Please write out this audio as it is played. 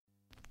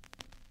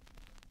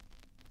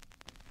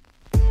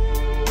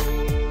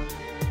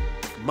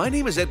My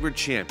name is Edward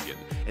Champion,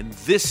 and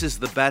this is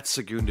the Bat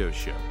Segundo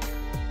Show.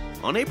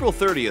 On April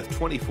 30th,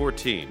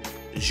 2014,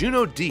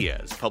 Junot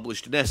Diaz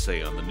published an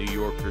essay on the New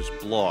Yorker's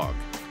blog,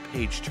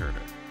 Page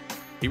Turner.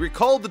 He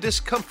recalled the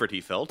discomfort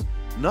he felt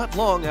not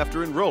long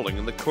after enrolling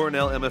in the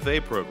Cornell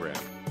MFA program.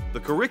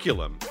 The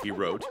curriculum, he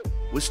wrote,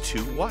 was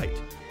too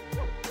white.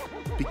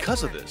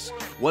 Because of this,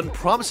 one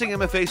promising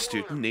MFA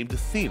student named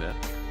Athena,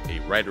 a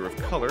writer of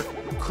color,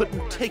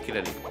 couldn't take it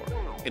anymore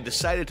and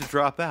decided to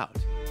drop out.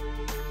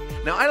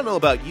 Now, I don't know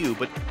about you,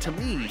 but to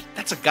me,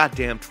 that's a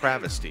goddamn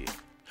travesty.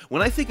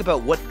 When I think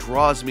about what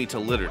draws me to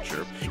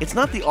literature, it's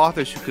not the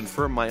authors who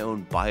confirm my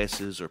own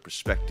biases or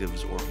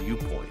perspectives or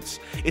viewpoints.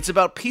 It's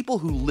about people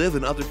who live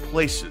in other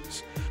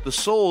places, the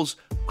souls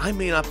I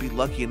may not be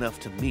lucky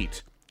enough to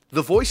meet,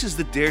 the voices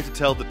that dare to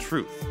tell the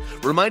truth,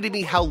 reminding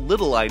me how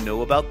little I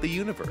know about the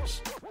universe.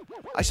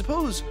 I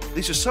suppose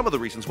these are some of the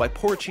reasons why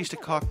Porochista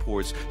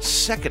Khakpour's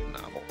second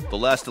novel, The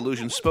Last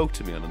Illusion, spoke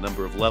to me on a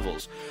number of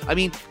levels. I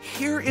mean,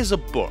 here is a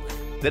book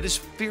that is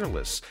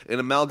fearless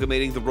in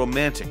amalgamating the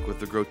romantic with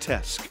the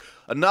grotesque,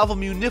 a novel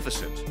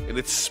munificent in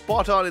its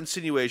spot-on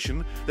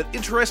insinuation that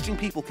interesting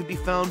people can be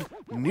found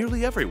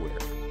nearly everywhere.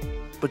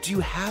 But do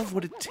you have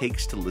what it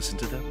takes to listen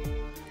to them?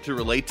 To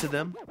relate to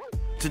them?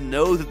 To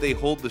know that they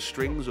hold the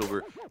strings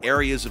over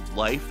areas of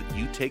life that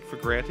you take for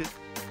granted?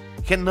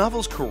 Can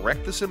novels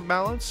correct this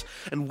imbalance?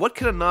 And what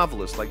can a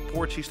novelist like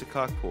Porochista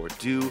Khakpour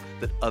do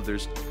that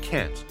others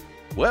can't?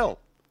 Well,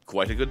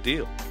 quite a good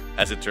deal,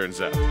 as it turns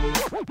out.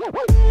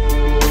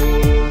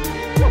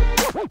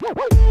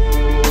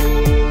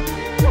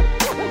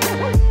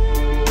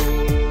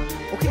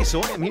 Okay, so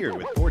I am here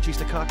with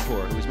Porochista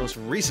Khakpour, who is most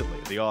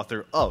recently the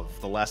author of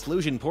The Last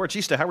Illusion.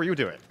 Porochista, how are you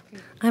doing?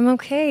 I'm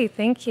okay,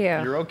 thank you.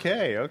 You're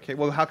okay, okay.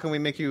 Well, how can we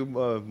make you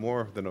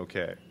more than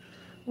okay?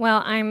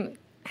 Well,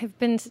 I've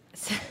been,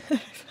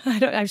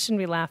 I shouldn't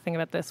be laughing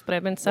about this, but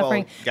I've been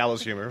suffering. Well,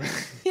 gallows humor.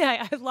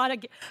 Yeah,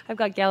 I've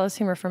got gallows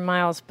humor for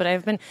miles, but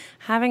I've been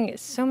having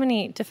so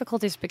many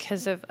difficulties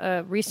because of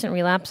a recent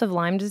relapse of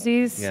Lyme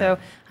disease. Yeah. So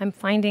I'm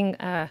finding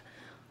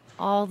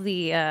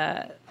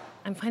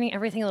I'm finding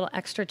everything a little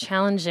extra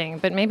challenging,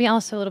 but maybe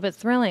also a little bit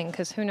thrilling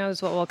because who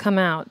knows what will come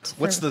out.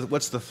 What's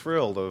the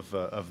thrill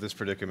of this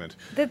predicament?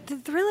 The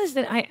thrill is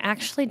that I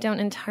actually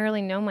don't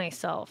entirely know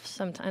myself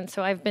sometimes.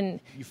 So I've been,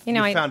 You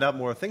found out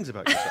more things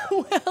about yourself.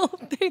 Well,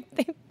 they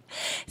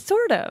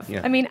sort of. Yeah.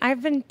 I mean,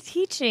 I've been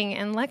teaching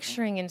and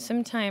lecturing, and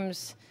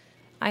sometimes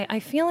I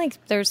feel like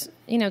there's,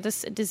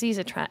 this disease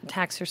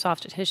attacks your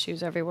soft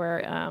tissues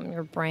everywhere,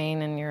 your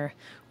brain and your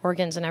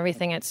organs and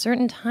everything. At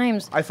certain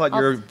times, I thought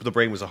the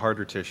brain was a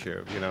harder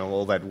tissue.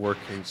 All that work,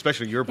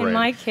 especially your brain. In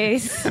my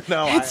case,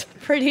 no, it's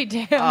pretty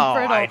damn brittle.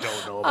 I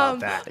don't know about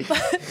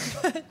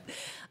that.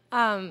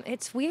 But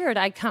it's weird.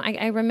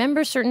 I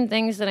remember certain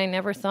things that I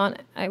never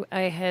thought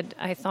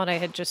I thought I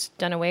had just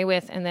done away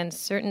with, and then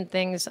certain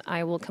things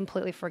I will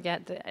completely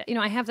forget.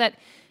 I have that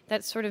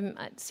sort of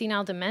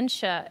senile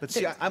dementia. But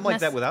see, I'm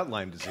like that without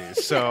Lyme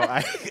disease. So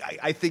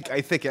I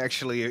think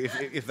actually,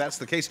 if that's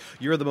the case,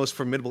 you're the most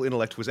formidable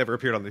intellect who's ever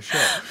appeared on this show.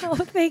 Oh,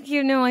 thank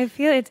you. No, I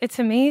feel it's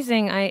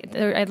amazing.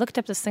 I looked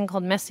up this thing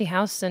called messy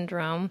house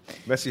syndrome.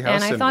 Messy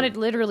house syndrome. And I thought it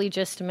literally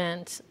just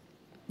meant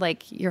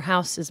like your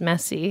house is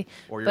messy.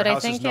 Or your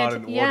house is not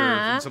in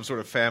order in some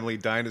sort of family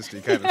dynasty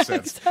kind of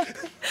sense.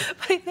 Exactly.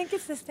 But I think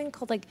it's this thing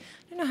called, I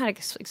don't know how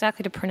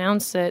exactly to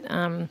pronounce it.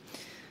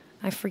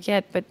 I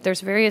forget, but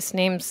there's various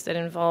names that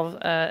involve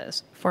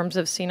forms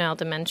of senile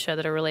dementia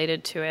that are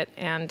related to it,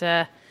 and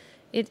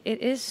it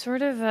is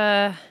sort of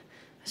an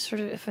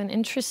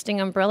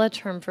interesting umbrella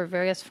term for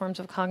various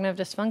forms of cognitive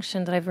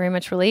dysfunction that I very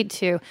much relate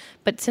to.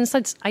 But since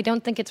I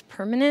don't think it's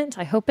permanent,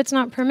 I hope it's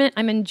not permanent.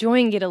 I'm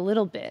enjoying it a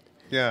little bit.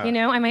 Yeah.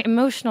 My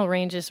emotional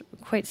range is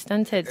quite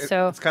stunted.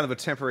 So it's kind of a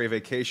temporary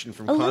vacation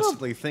from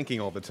constantly thinking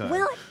all the time.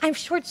 Well, I'm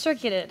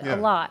short-circuited a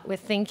lot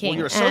with thinking. Well,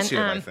 you're a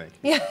sociopath, I think.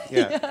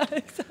 Yeah,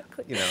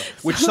 exactly.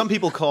 Which some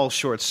people call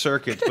short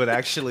circuit, but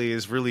actually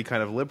is really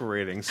kind of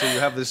liberating. So you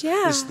have this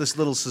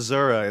little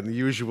caesura in the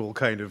usual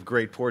kind of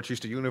great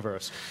Porochista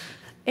universe.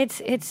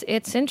 It's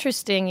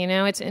interesting,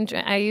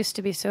 I used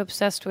to be so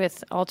obsessed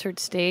with altered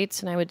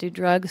states, and I would do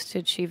drugs to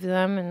achieve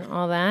them and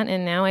all that.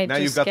 And now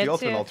you've got the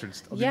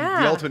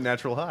ultimate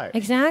natural high.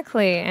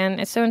 Exactly,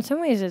 and so in some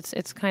ways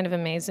it's kind of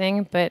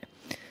amazing. But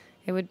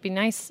it would be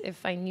nice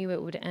if I knew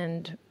it would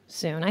end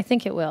soon. I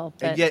think it will.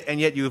 But and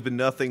yet you have been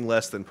nothing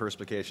less than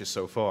perspicacious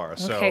so far.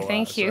 Okay,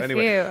 thank you. So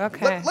anyway,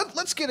 okay.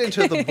 Let's get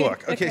into the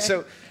book. Okay,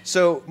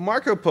 so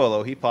Marco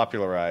Polo, he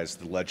popularized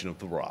the legend of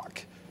the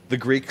rock. The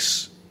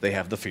Greeks, they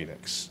have the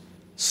phoenix.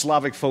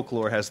 Slavic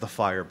folklore has the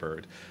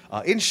firebird.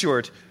 In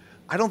short,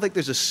 I don't think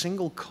there's a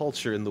single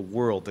culture in the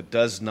world that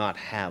does not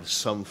have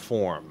some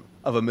form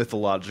of a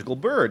mythological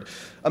bird.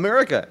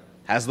 America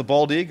has the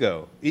bald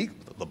ego.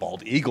 The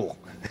bald eagle.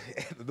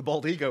 The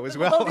bald ego as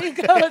well. Bald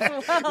ego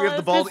as well. We have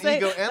the bald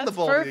ego and the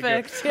bald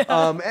perfect. ego.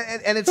 Yeah.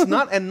 And it's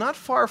not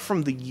far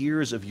from the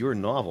years of your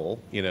novel,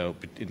 in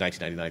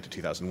 1999 to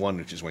 2001,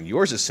 which is when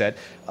yours is set.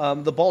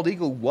 The bald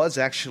eagle was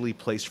actually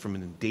placed from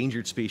an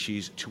endangered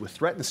species to a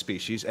threatened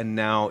species, and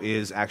now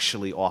is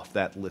actually off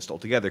that list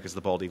altogether because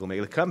the bald eagle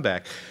made a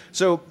comeback.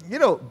 So,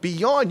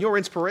 beyond your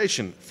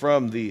inspiration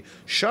from the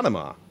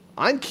Shahnameh,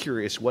 I'm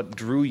curious what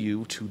drew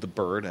you to the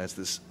bird as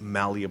this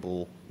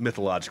malleable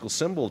mythological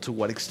symbol. To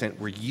what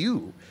extent were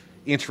you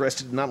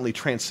interested in not only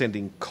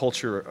transcending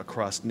culture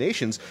across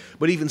nations,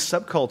 but even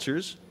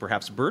subcultures,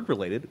 perhaps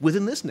bird-related,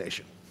 within this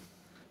nation?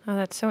 Oh,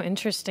 that's so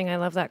interesting. I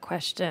love that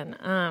question.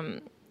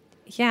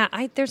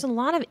 There's a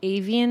lot of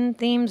avian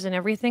themes in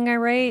everything I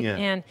write,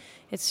 and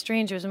it's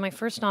strange. It was in my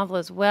first novel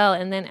as well,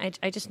 and then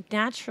I just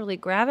naturally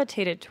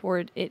gravitated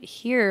toward it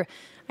here.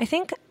 I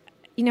think,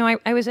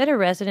 I was at a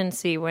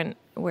residency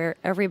where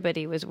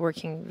everybody was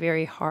working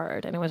very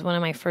hard, and it was one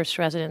of my first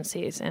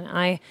residencies, and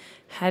I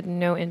had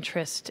no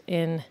interest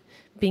in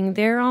being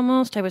there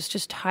almost. I was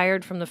just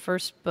tired from the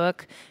first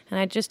book, and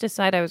I just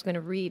decided I was going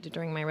to read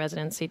during my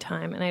residency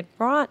time, and I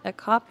brought a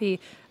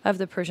copy of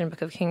the Persian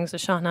Book of Kings, the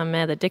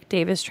Shahnameh, the Dick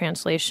Davis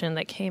translation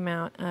that came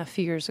out a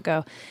few years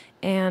ago,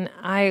 and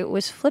I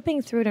was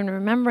flipping through it and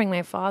remembering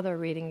my father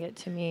reading it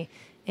to me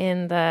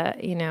in the,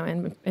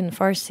 in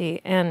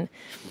Farsi, and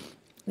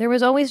there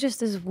was always just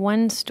this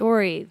one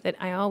story that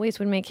I always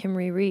would make him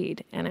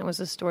reread, and it was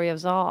the story of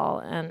Zal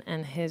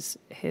and his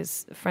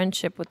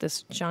friendship with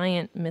this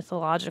giant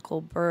mythological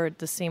bird,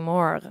 the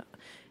Simorgh.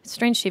 It's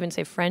strange to even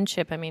say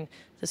friendship. I mean,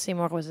 the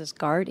Simorgh was his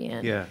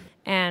guardian. Yeah.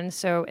 And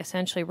so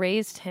essentially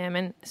raised him.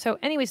 And so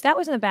anyways, that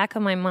was in the back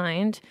of my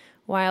mind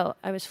while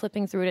I was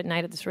flipping through it at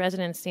night at this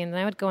residency, and then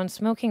I would go on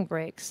smoking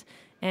breaks.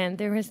 And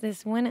there was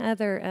this one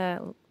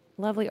other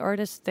lovely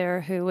artist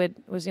there who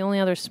was the only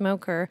other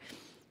smoker,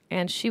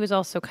 and she was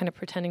also kind of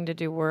pretending to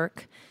do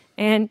work.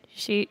 And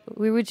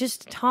we would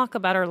just talk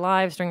about our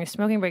lives during the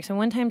smoking breaks. And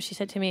one time she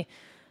said to me,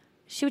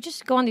 she would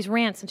just go on these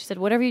rants, and she said,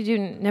 "Whatever you do,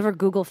 never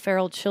Google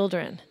feral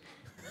children."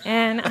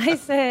 And I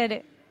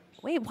said,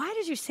 "Wait, why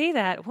did you say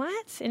that?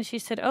 What?" And she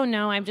said, "Oh,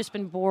 no, I've just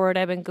been bored.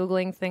 I've been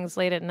Googling things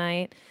late at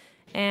night."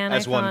 And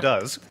As one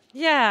does.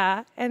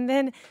 Yeah. And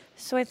then,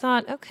 so I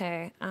thought,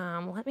 okay,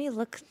 let me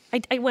look.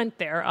 I went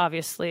there,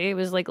 obviously. It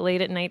was like late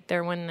at night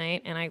there one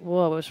night, and it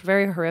was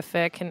very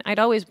horrific. And I'd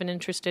always been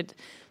interested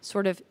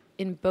sort of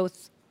in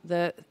both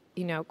the,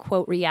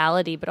 quote,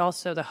 reality, but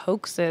also the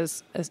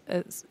hoaxes, as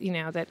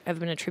that have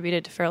been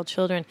attributed to feral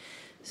children.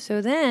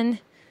 So then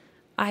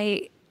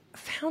I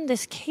found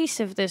this case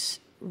of this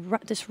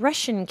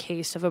Russian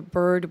case of a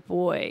bird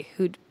boy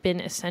who'd been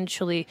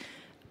essentially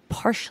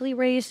partially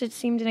raised, it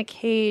seemed, in a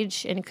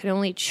cage and could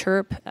only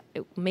chirp.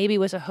 It maybe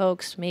was a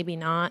hoax, maybe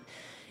not.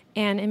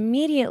 And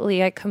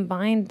immediately I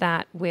combined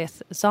that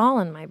with Zal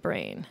in my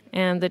brain,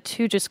 and the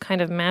two just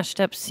kind of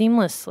mashed up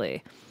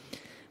seamlessly.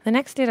 The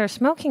next day at our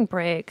smoking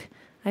break,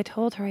 I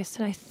told her, I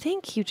said, "I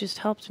think you just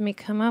helped me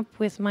come up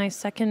with my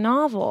second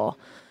novel."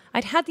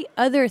 I'd had the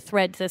other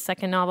thread to the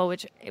second novel,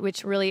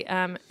 which really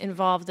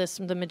involved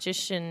the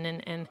magician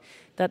and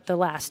the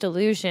last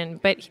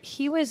illusion. But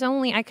he was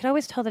I could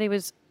always tell that he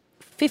was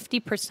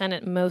 50%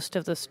 at most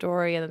of the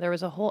story, and there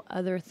was a whole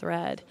other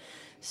thread.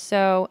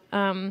 So,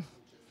 I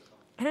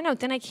don't know.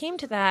 Then I came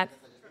to that,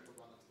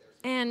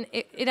 and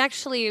it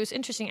was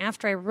interesting.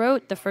 After I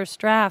wrote the first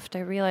draft,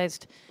 I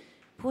realized,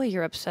 boy,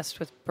 you're obsessed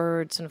with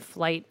birds and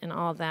flight and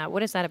all that.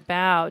 What is that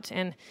about?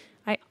 And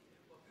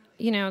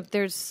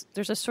there's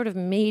a sort of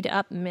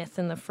made-up myth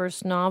in the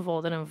first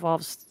novel that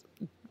involves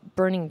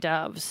burning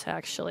doves,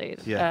 actually.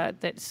 Yeah.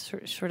 That's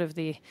sort of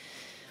the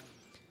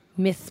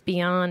myth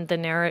behind the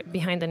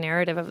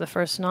narrative of the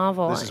first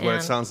novel. This is what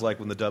it sounds like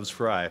when the doves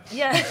fry.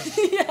 Yeah,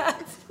 yeah.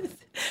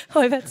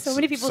 Oh, I've had so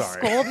many people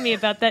scold me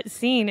about that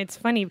scene. It's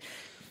funny.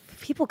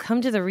 People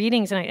come to the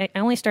readings, and I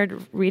only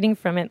started reading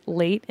from it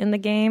late in the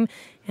game,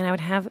 and I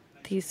would have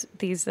these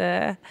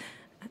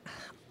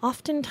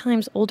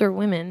oftentimes older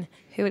women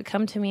who would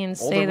come to me and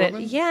say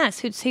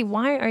who'd say,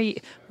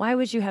 why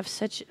would you have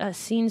such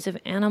scenes of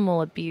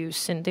animal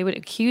abuse? And they would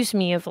accuse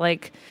me of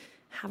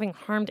having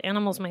harmed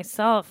animals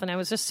myself, and I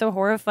was just so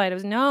horrified.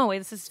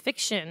 This is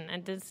fiction.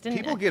 And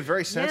people get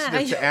very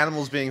sensitive to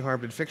animals being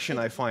harmed in fiction,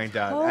 I find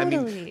out.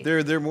 Totally. I mean,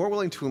 they're more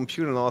willing to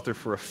impugn an author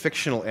for a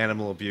fictional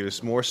animal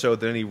abuse more so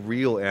than any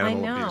real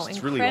animal abuse.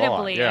 It's really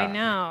odd. Yeah. I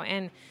know,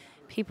 and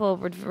people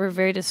were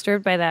very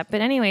disturbed by that.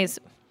 But anyways,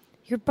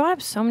 you brought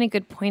up so many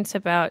good points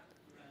about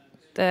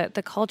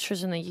the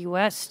cultures in the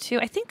U.S. too.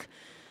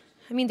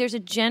 There's a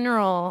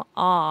general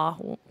awe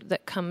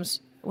that comes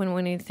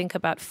when you think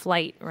about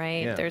flight,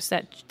 right? Yeah. There's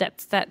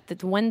the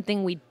one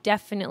thing we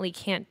definitely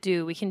can't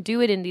do. We can do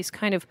it in these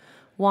kind of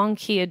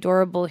wonky,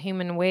 adorable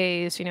human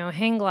ways,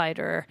 hang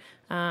glider,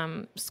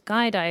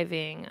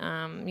 skydiving,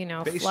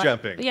 base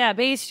jumping. Yeah,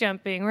 base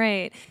jumping,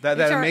 right. That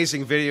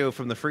amazing video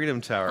from the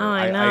Freedom Tower. Oh,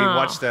 I know. I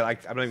watched that. I'm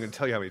not even going to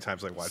tell you how many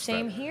times I watched that.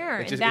 Same here.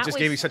 It just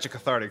gave me such a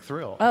cathartic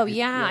thrill. Oh,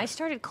 yeah. I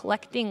started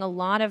collecting a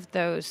lot of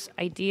those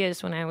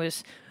ideas when I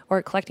was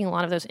or collecting a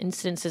lot of those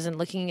incidences and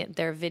looking at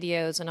their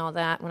videos and all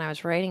that when I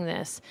was writing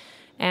this.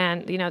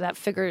 And, that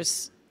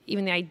figures,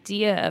 even the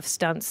idea of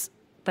stunts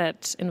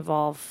that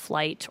involve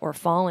flight or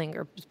falling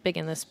are big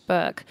in this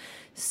book.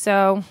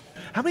 So,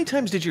 how many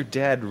times did your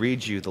dad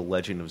read you The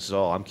Legend of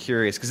Zal? I'm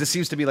curious, because it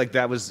seems to be like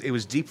it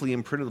was deeply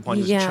imprinted upon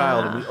you as a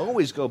child, and we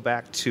always go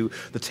back to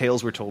the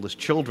tales we're told as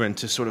children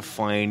to sort of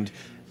find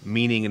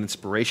meaning and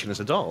inspiration as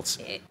adults.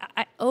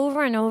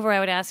 Over and over, I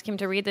would ask him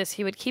to read this.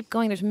 He would keep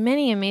going. There's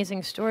many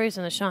amazing stories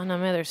in the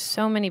Shahnameh. There's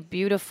so many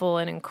beautiful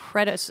and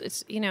incredible.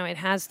 It's it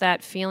has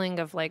that feeling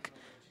of like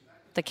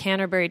the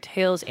Canterbury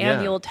Tales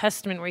and the Old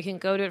Testament, where you can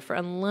go to it for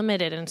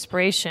unlimited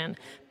inspiration.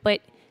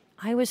 But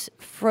I was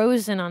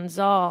frozen on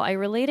Zal. I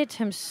related to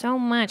him so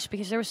much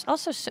because there was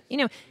also,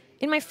 in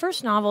my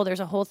first novel, there's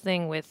a whole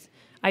thing with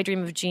I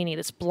Dream of Jeannie,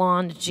 this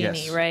blonde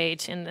Jeannie,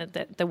 right? And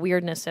the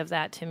weirdness of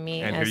that to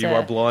me. And here you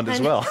are blonde as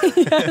well.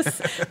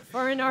 Yes,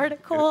 for an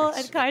article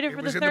and kind of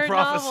for the third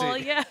novel.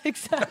 Yeah,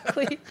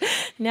 exactly.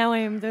 Now I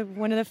am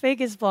one of the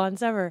fakest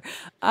blondes ever.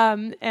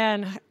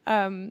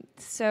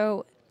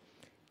 So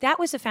that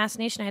was a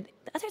fascination I had.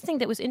 The other thing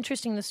that was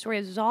interesting in the story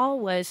of Zal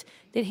was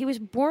that he was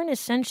born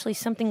essentially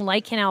something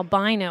like an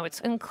albino. It's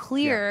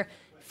unclear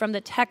from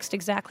the text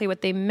exactly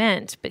what they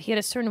meant, but he had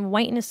a certain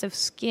whiteness of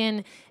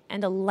skin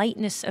and a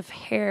lightness of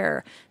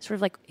hair, sort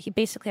of like he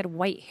basically had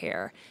white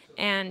hair.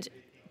 And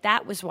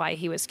that was why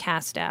he was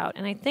cast out.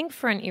 And I think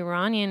for an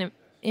Iranian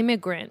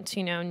immigrant,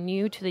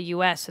 new to the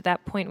U.S., at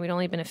that point we'd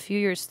only been a few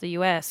years to the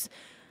U.S.,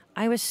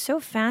 I was so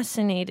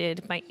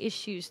fascinated by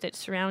issues that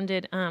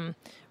surrounded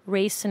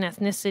race and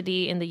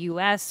ethnicity in the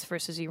U.S.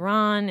 versus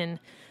Iran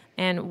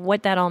and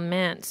what that all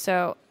meant.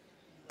 So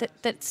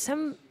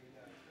so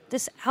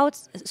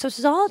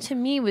Zal to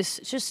me was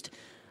just,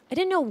 I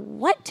didn't know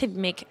what to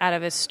make out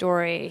of his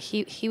story.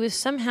 He was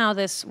somehow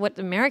what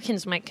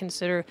Americans might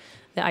consider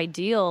the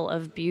ideal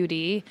of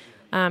beauty,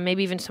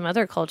 maybe even some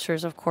other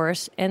cultures, of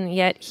course, and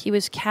yet he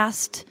was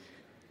cast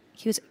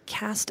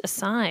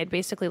aside,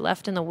 basically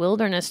left in the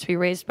wilderness to be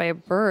raised by a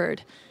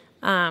bird.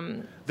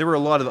 There were a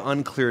lot of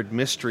uncleared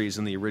mysteries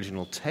in the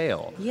original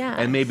tale. Yeah.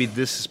 And maybe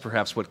this is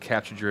perhaps what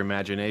captured your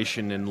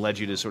imagination and led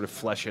you to sort of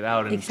flesh it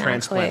out and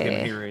transplant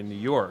him here in New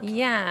York.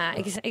 Yeah,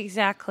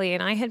 exactly.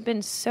 And I had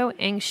been so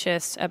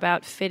anxious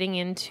about fitting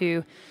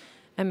into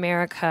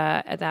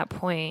America at that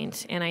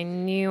point, and I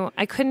knew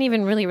I couldn't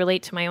even really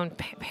relate to my own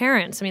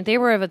parents. I mean, they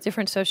were of a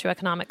different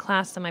socioeconomic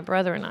class than my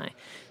brother and I.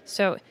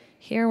 So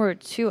here were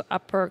two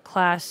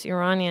upper-class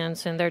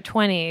Iranians in their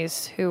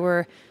 20s who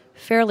were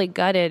fairly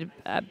gutted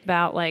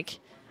about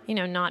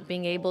not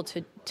being able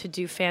to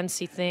do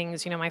fancy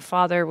things. My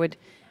mother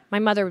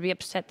would be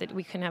upset that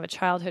we couldn't have a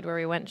childhood where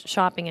we went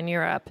shopping in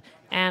Europe.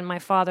 And my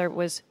father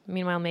was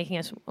meanwhile making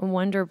us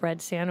Wonder Bread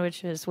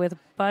sandwiches with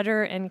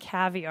butter and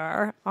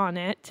caviar on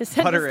it to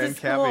send butter us to and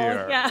school.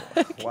 Caviar. Yeah.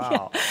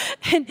 Wow.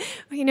 And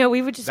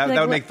we would just that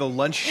would make the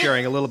lunch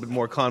sharing a little bit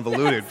more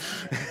convoluted.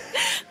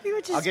 We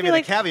would just I'll give you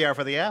the caviar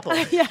for the apple.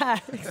 Yeah,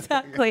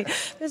 exactly.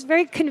 There's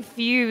very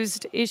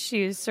confused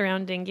issues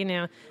surrounding,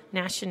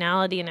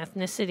 nationality and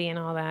ethnicity and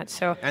all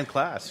that. And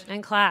class.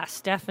 And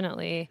class,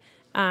 definitely.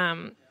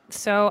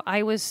 So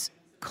I was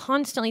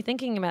constantly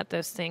thinking about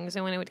those things.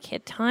 And when I would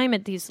hit time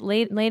at these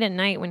late at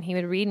night when he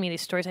would read me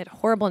these stories, I had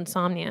horrible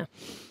insomnia.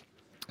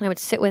 And I would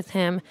sit with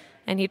him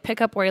and he'd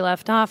pick up where he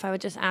left off. I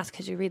would just ask,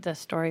 could you read the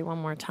story one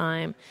more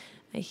time?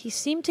 He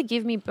seemed to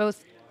give me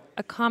both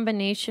a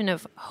combination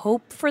of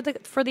hope for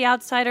the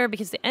outsider,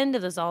 because the end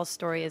of the Zal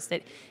story is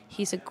that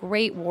he's a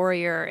great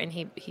warrior and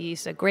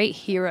he's a great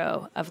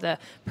hero of the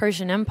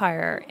Persian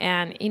Empire,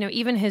 and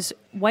even his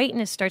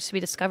whiteness starts to be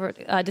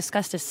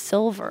discussed as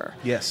silver.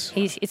 Yes,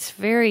 it's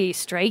very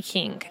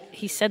striking.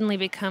 He suddenly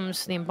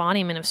becomes the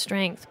embodiment of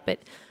strength,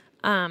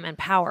 and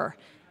power.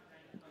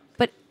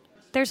 But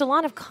there's a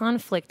lot of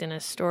conflict in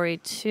his story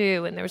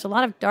too, and there was a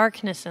lot of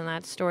darkness in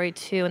that story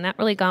too, and that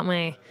really got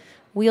my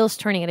wheels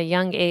turning at a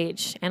young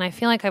age. And I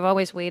feel like I've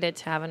always waited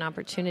to have an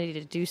opportunity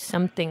to do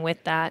something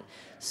with that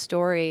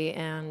story,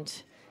 and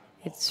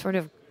it sort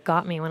of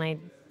got me when I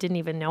didn't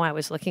even know I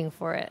was looking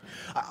for it.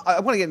 I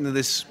want to get into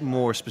this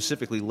more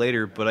specifically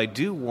later, but I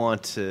do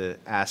want to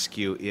ask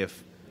you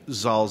if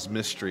Zal's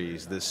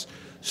mysteries, this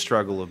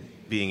struggle of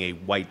being a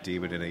white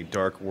demon in a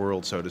dark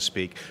world, so to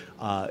speak,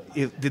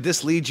 did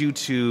this lead you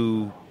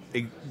to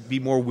be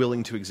more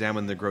willing to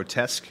examine the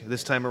grotesque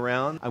this time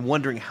around? I'm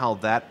wondering how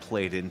that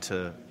played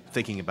into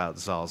thinking about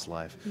Zal's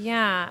life.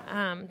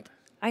 Yeah,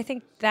 I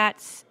think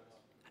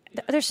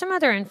there's some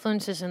other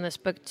influences in this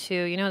book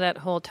too. That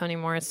whole Toni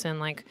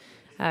Morrison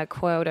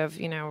quote of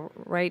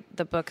write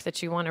the book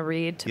that you want to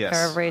read, to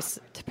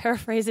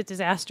paraphrase it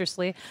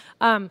disastrously.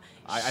 I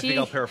think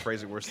I'll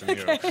paraphrase it worse than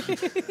you.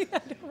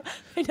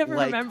 I never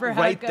remember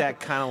how write that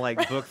kind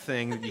of book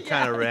thing that you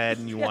kind of read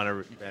and you want to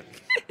read.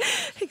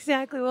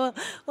 Exactly. Well,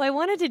 I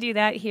wanted to do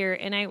that here,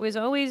 and I was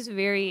always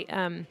very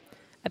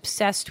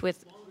obsessed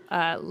with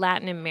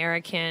Latin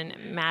American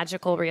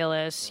magical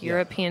realists,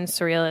 European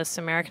surrealists,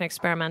 American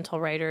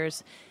experimental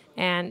writers.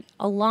 And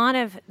a lot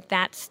of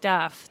that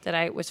stuff that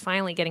I was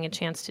finally getting a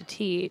chance to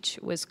teach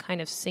was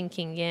kind of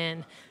sinking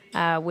in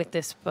with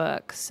this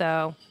book.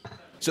 So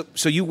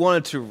you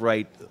wanted to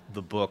write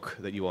the book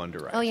that you wanted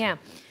to write. Oh, yeah.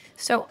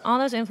 So all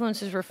those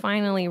influences were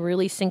finally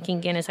really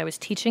sinking in as I was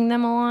teaching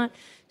them a lot.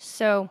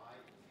 So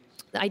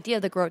the idea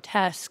of the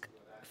grotesque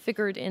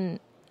figured in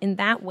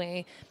that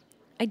way.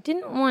 I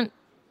didn't want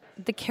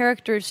the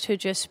characters to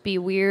just be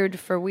weird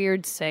for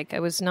weird's sake. I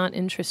was not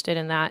interested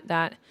in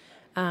that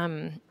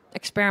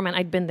experiment.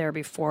 I'd been there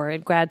before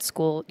at grad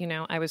school.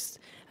 I was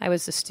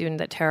the student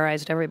that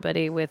terrorized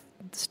everybody with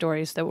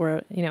stories that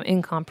were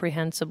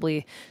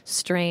incomprehensibly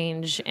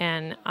strange,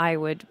 and I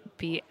would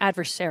be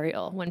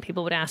adversarial when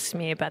people would ask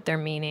me about their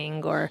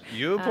meaning or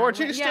you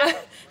Porochista. Yeah,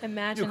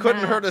 imagine you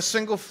couldn't that. hurt a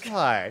single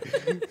fly.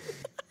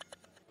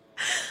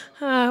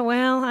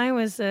 Well, I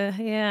was,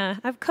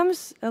 I've come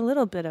a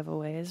little bit of a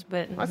ways,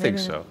 but I think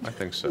so.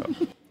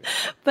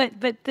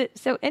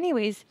 So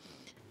anyways,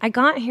 I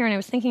got here and I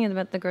was thinking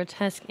about the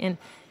grotesque and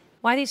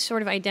why these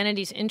sort of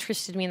identities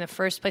interested me in the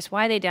first place,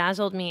 why they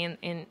dazzled me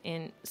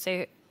in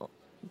say,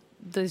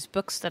 those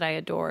books that I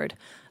adored.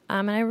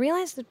 And I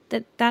realized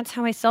that that's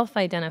how I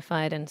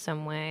self-identified in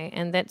some way,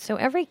 and that so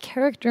every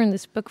character in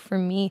this book for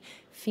me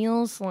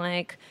feels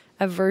like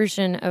a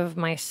version of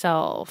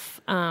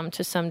myself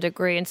to some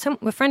degree. And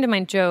a friend of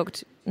mine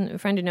joked, a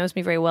friend who knows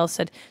me very well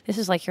said, this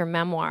is like your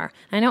memoir.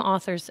 I know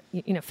authors,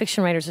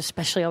 fiction writers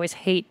especially, always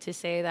hate to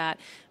say that.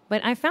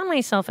 But I found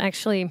myself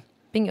actually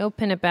being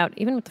open about,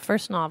 even with the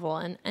first novel,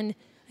 and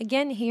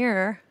again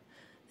here,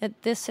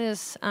 that this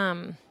is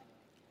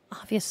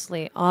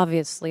obviously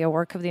a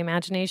work of the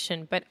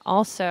imagination, but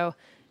also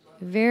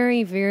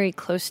very, very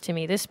close to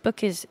me. This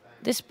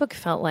book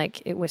felt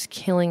like it was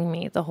killing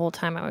me the whole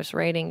time I was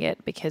writing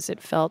it because it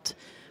felt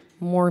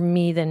more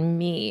me than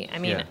me. I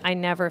mean, I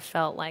never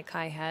felt like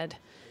I had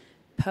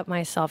put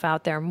myself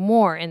out there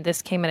more, and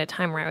this came at a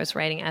time where I was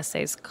writing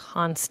essays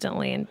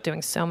constantly and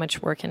doing so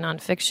much work in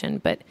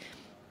nonfiction, but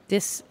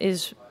this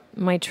is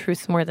my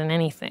truth more than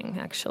anything,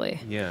 actually.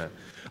 Yeah.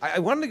 I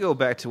wanted to go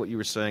back to what you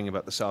were saying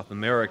about the South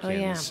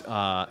Americans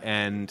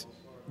and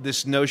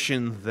this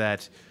notion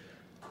that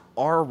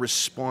our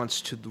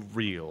response to the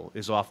real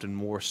is often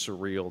more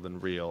surreal than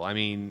real. I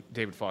mean,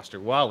 David Foster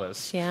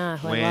Wallace,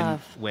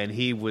 when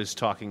he was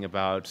talking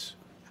about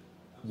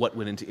what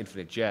went into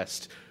Infinite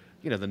Jest,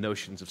 the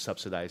notions of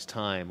subsidized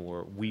time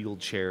or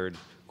wheelchaired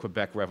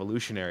Quebec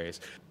revolutionaries.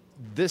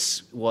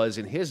 This was,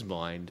 in his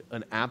mind,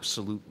 an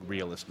absolute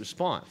realist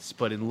response.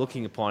 But in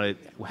looking upon it,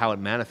 how it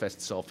manifests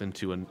itself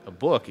into a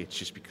book, it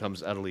just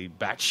becomes utterly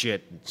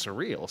batshit and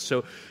surreal.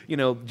 So,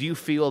 do you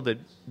feel that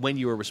when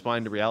you are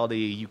responding to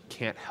reality, you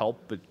can't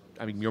help but,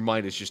 your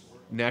mind is just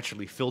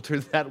naturally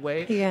filtered that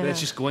way? Yeah. That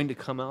it's just going to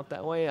come out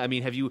that way? I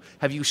mean, have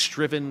you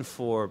striven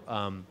for,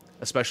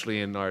 especially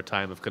in our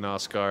time of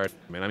Kierkegaard,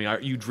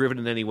 are you driven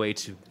in any way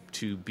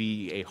to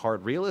be a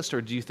hard realist,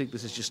 or do you think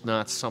this is just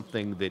not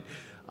something that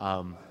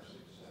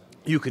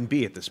you can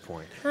be at this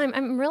point?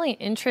 I'm really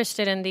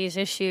interested in these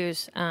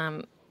issues,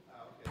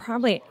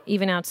 probably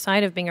even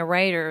outside of being a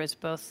writer, as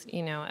both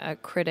a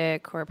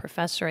critic or a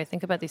professor. I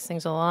think about these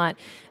things a lot,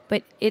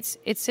 but it's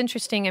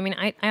interesting.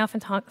 I often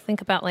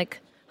think about like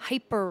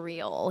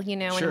hyperreal,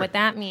 and what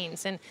that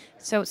means. And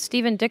so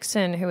Stephen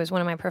Dixon, who was one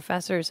of my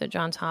professors at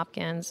Johns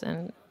Hopkins,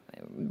 and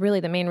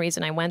really the main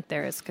reason I went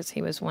there is because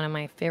he was one of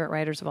my favorite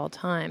writers of all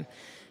time.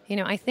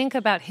 I think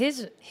about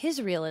his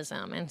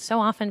realism, and so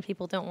often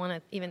people don't want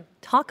to even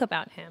talk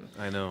about him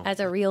as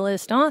a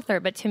realist author.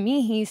 But to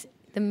me, he's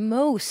the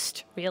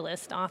most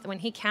realist author when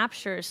he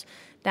captures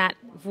that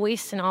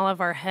voice in all of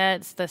our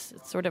heads, this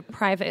sort of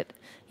private,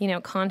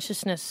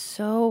 consciousness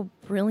so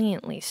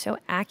brilliantly, so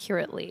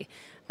accurately.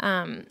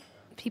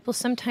 People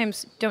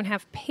sometimes don't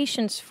have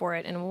patience for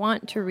it and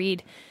want to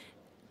read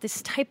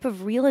this type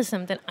of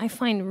realism that I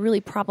find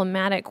really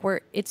problematic,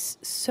 where it's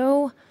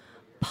so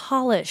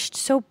polished,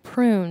 so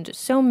pruned,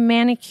 so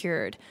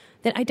manicured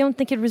that I don't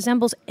think it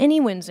resembles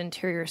anyone's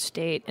interior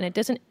state, and it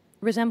doesn't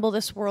resemble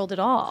this world at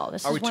all.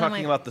 Are we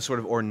talking about the sort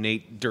of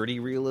ornate,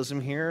 dirty realism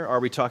here? Are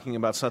we talking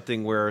about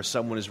something where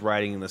someone is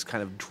writing in this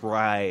kind of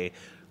dry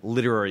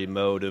literary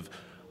mode of,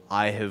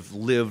 I have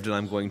lived and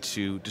I'm going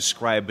to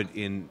describe it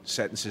in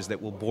sentences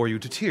that will bore you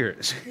to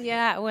tears?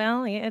 Yeah,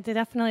 well,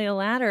 definitely the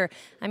latter.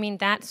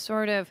 That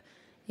sort of,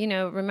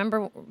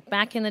 remember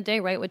back in the day,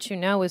 write what you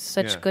know was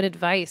such good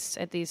advice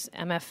at these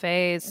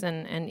MFAs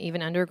and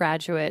even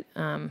undergraduate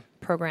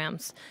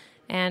programs.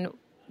 And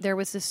there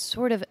was this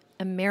sort of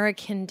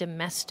American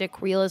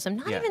domestic realism,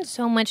 not even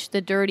so much the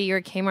dirty or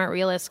Kmart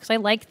realists, because I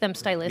like them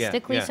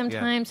stylistically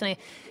sometimes, and I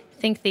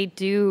think they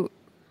do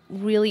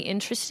really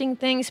interesting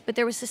things, but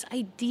there was this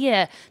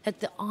idea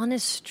that the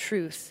honest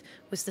truth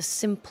was the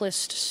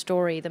simplest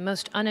story, the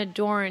most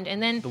unadorned,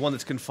 and then the one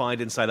that's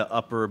confined inside an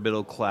upper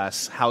middle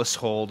class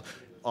household,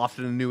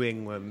 often in New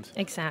England.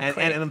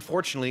 Exactly. And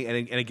unfortunately,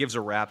 and it gives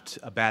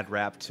a bad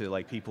rap to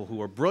like people who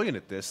are brilliant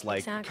at this,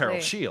 like Carol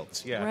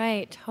Shields. Yeah.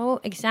 Right.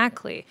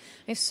 Exactly.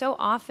 So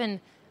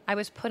often I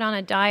was put on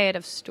a diet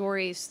of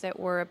stories that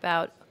were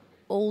about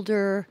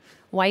older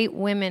white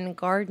women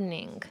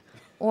gardening.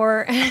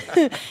 or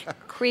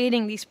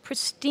creating these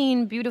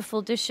pristine,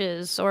 beautiful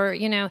dishes, or or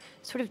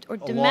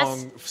a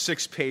long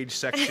 6-page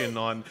section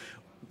on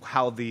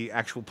how the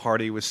actual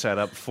party was set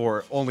up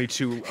for only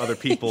 2 other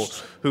people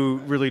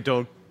who really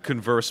don't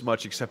converse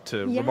much except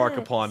to remark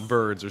upon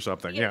birds or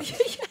something. Yeah.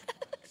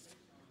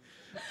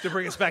 To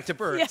bring us back to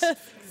birds.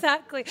 Yes,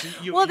 exactly. So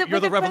you're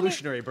the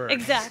revolutionary bird.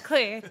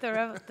 Exactly.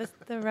 The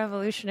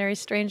revolutionary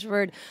strange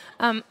bird.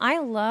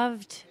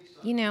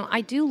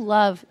 I do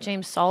love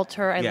James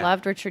Salter. I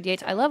loved Richard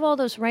Yates. I love all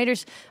those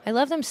writers. I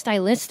love them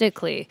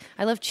stylistically.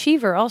 I love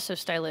Cheever also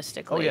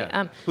stylistically. Oh,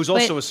 yeah. Who's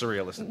also a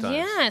surrealist at times.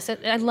 Yes,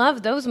 I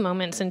love those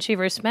moments in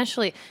Cheever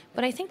especially.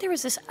 But I think there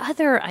was this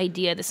other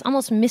idea, this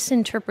almost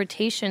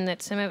misinterpretation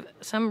that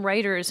some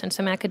writers and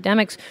some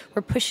academics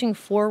were pushing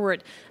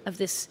forward of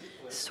this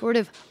sort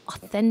of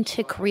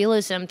authentic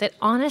realism that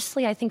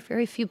honestly I think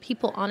very few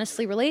people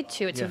honestly relate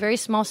to. It's a very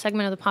small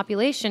segment of the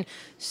population.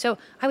 So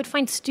I would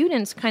find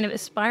students kind of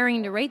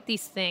aspiring to write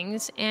these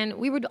things, and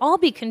we would all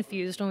be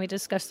confused when we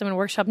discussed them in a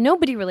workshop.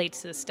 Nobody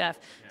relates to this stuff.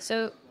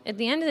 So at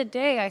the end of the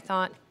day, I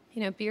thought,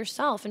 be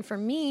yourself. And for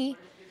me,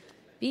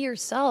 be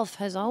yourself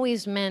has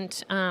always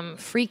meant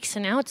freaks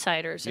and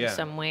outsiders in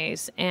some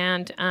ways.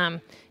 And,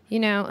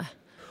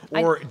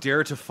 Or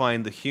dare to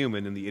find the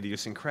human in the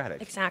idiosyncratic.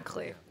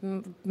 Exactly.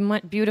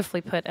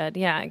 Beautifully put, Ed.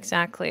 Yeah,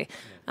 exactly.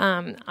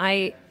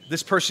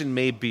 This person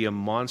may be a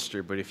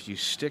monster, but if you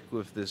stick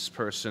with this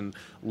person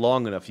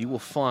long enough, you will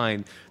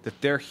find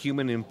that their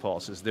human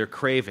impulses, their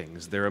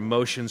cravings, their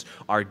emotions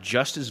are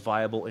just as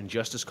viable and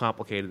just as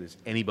complicated as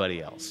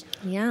anybody else.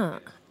 Yeah,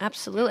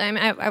 absolutely. I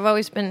mean, I've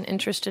always been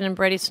interested in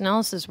Bret Easton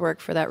Ellis's work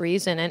for that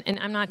reason. And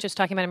I'm not just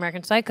talking about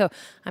American Psycho.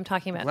 I'm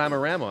talking about...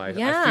 Glamorama,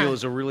 I feel,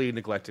 is a really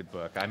neglected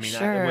book. I mean,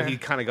 sure. He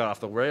kind of got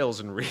off the rails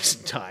in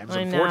recent times,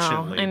 I know,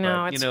 unfortunately.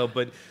 I know.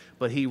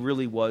 But he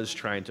really was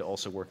trying to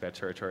also work that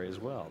territory as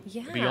well.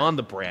 Yeah. Beyond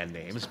the brand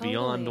names, Totally.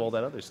 Beyond all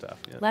that other stuff.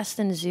 Yeah. Less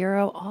Than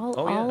Zero,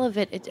 all of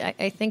it.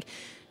 I think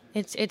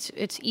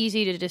it's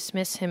easy to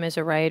dismiss him as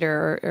a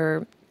writer,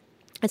 or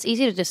it's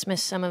easy to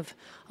dismiss a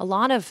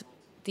lot of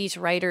these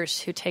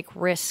writers who take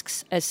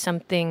risks as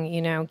something,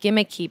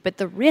 gimmicky. But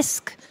the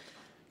risk,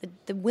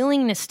 the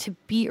willingness to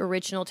be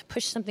original, to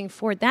push something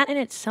forward, that in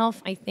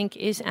itself, I think,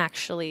 is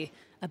actually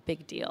a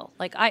big deal.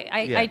 Like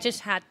I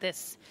just had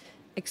this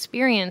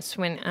experience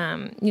when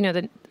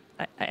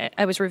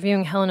I was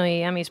reviewing Helen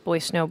Oyeyemi's Boy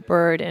Snow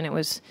Bird, and it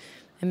was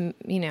I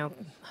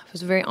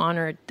was very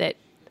honored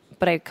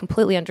but I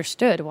completely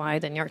understood why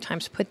the New York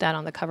Times put that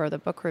on the cover of the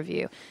book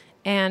review.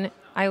 And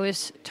I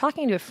was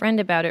talking to a friend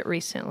about it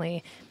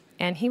recently,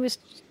 and he was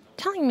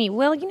telling me,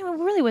 well, it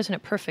really wasn't a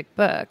perfect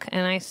book.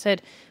 And I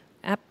said,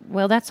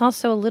 well, that's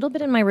also a little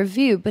bit in my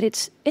review, but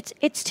it's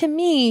to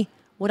me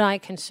what I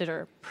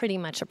consider pretty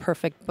much a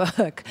perfect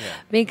book,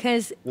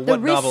 because the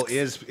what risks, novel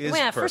is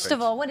perfect? First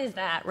of all, what is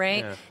that,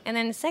 right? Yeah. And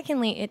then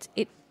secondly,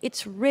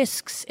 it's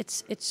risks,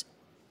 it's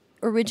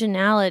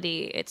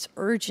originality, it's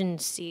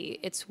urgency,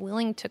 it's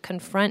willing to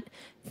confront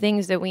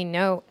things that we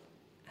know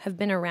have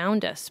been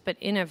around us, but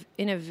in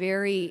a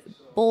very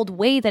bold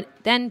way that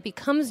then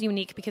becomes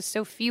unique because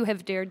so few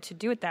have dared to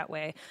do it that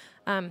way.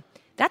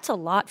 That's a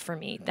lot for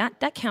me.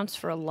 That counts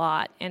for a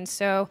lot. And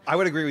so I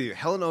would agree with you.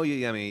 Helen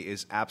Oyeyemi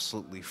is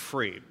absolutely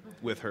free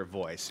with her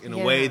voice in a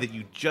way that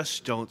you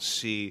just don't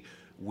see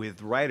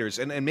with writers.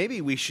 And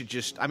maybe we should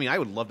I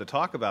would love to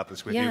talk about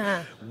this with you.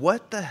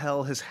 What the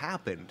hell has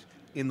happened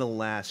in the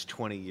last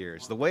 20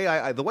 years? The way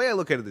I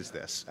look at it is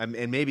this,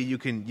 and maybe you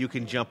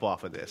can jump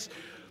off of this.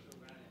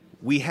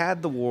 We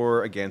had the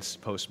war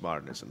against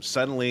postmodernism.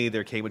 Suddenly,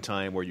 there came a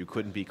time where you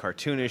couldn't be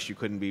cartoonish, you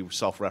couldn't be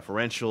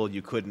self-referential,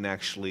 you couldn't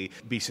actually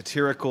be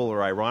satirical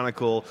or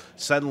ironical.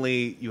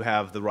 Suddenly, you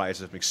have the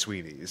rise of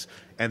McSweeney's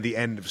and the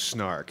end of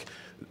snark.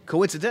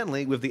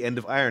 Coincidentally, with the end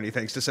of irony,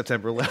 thanks to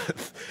September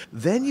 11th.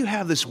 Then you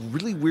have this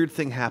really weird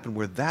thing happen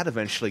where that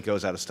eventually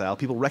goes out of style.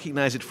 People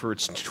recognize it for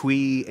its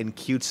twee and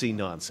cutesy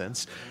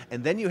nonsense.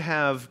 And then you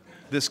have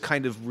this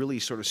kind of really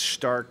sort of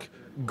stark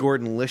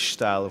Gordon Lish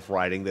style of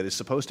writing that is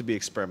supposed to be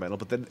experimental,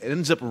 but then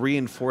ends up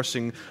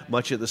reinforcing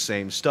much of the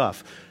same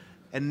stuff.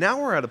 And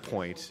now we're at a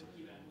point,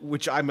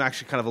 which I'm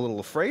actually kind of a little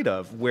afraid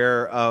of,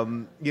 where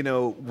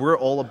we're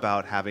all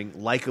about having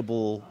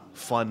likable,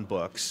 fun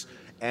books,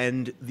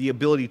 and the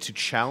ability to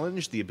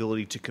challenge, the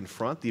ability to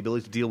confront, the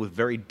ability to deal with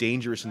very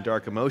dangerous and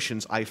dark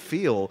emotions, I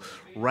feel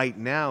right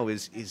now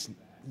is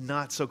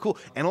not so cool.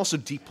 And also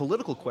deep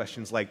political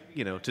questions, like,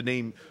 to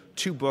name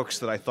 2 books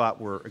that I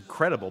thought were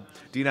incredible.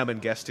 Dina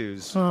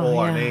Mengistu's All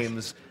Our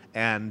Names,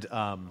 and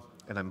I'm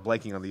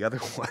blanking on the other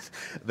one.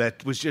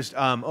 That was just,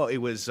 and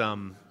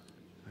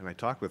I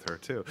talked with her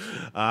too.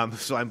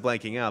 So I'm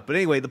blanking out. But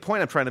anyway, the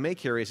point I'm trying to make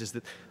here is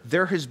that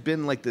there has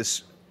been like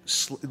this,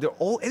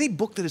 any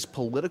book that is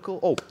political.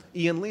 Oh,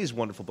 Ian Lee's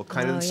wonderful book,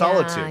 Kind of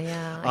Solitude.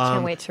 Yeah, I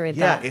can't wait to read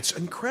that. Yeah, it's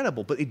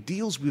incredible, but it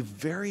deals with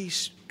very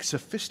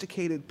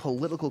sophisticated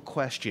political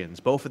questions,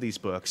 both of these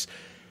books,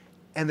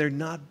 and they're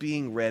not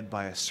being read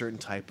by a certain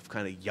type of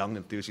kind of young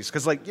enthusiast.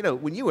 Because,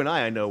 when you and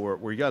I know,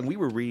 were young, we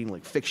were reading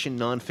like fiction,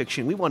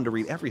 nonfiction. We wanted to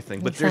read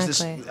everything. But there's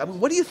this.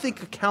 What do you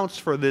think accounts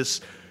for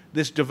this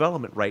this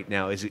development right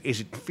now? Is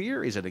it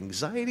fear? Is it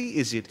anxiety?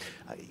 Is it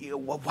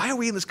why are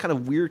we in this kind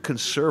of weird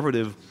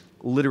conservative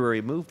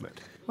literary movement?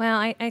 Well,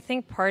 I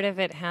think part of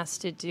it has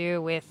to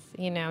do with,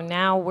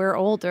 now we're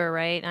older,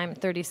 right? I'm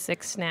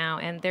 36 now,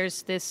 and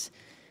there's this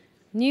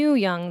new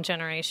young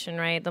generation,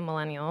 right? The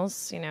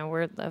millennials.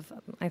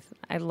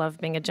 I love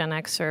being a Gen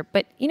Xer,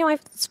 but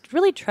I've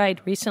really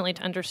tried recently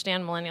to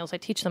understand millennials. I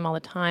teach them all the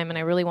time, and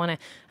I really want to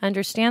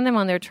understand them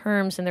on their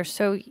terms. And they're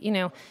so,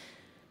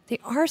 they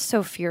are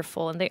so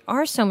fearful, and they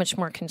are so much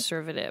more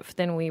conservative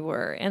than we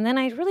were. And then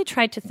I really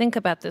tried to think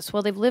about this.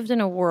 Well, they've lived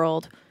in a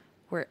world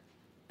where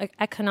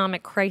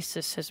economic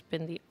crisis has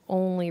been the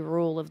only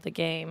rule of the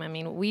game. I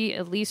mean, we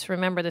at least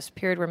remember this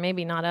period where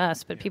maybe not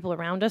us, but people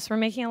around us were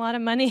making a lot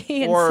of money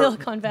in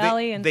Silicon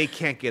Valley. They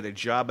can't get a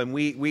job, and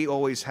we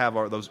always have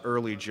those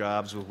early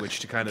jobs with which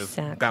to kind of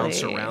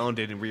bounce around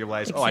in and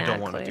realize, I don't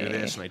want to do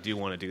this, and I do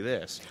want to do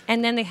this.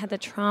 And then they had the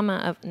trauma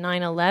of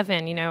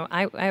 9/11.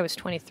 I was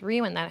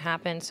 23 when that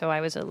happened, so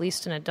I was at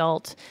least an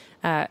adult.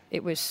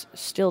 It was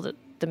still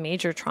the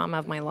major trauma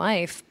of my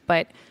life,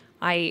 but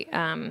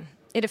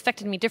it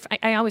affected me different.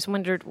 I always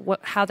wondered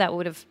how that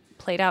would have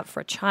played out for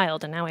a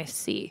child, and now I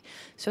see.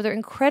 So they're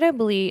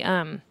incredibly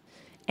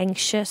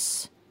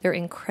anxious, they're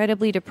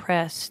incredibly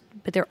depressed,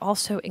 but they're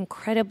also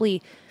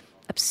incredibly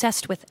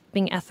obsessed with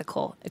being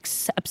ethical,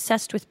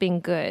 obsessed with being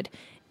good.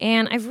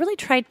 And I've really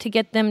tried to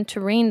get them to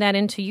rein that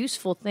into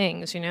useful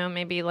things,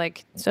 maybe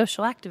like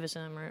social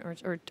activism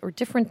or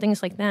different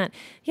things like that.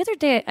 The other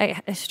day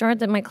I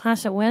started my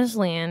class at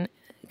Wesleyan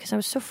because I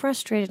was so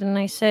frustrated, and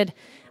I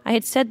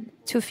had said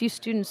to a few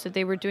students that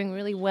they were doing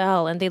really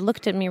well, and they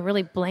looked at me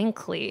really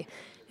blankly,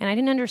 and I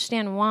didn't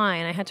understand why,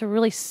 and I had to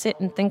really sit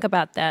and think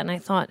about that, and I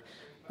thought,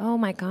 oh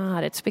my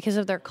God, it's because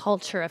of their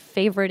culture of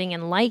favoriting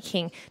and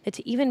liking that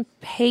to even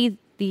pay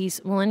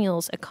these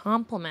millennials a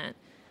compliment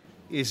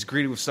is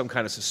greeted with some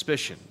kind of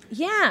suspicion.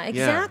 Yeah,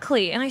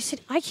 exactly. Yeah. And I said,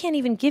 I can't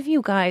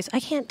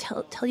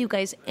tell you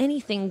guys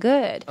anything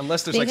good.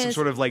 Unless there's some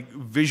sort of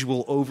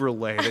visual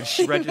overlay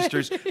that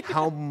registers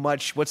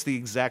what's the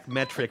exact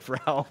metric for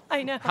how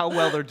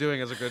well they're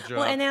doing as a good job.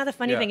 Well, and now the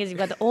funny thing is you've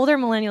got the older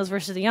millennials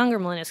versus the younger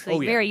millennials.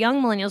 Very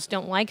young millennials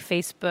don't like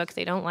Facebook,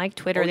 they don't like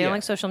Twitter, they don't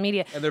like social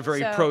media. And they're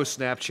very pro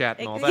Snapchat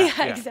and all that.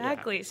 Yeah,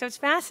 exactly. Yeah. So it's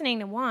fascinating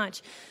to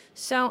watch.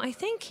 So I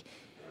think...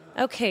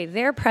 okay,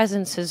 their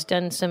presence has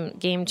done some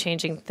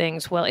game-changing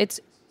things. Well, it's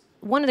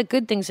one of the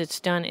good things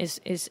it's done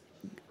is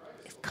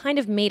kind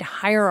of made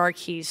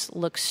hierarchies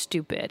look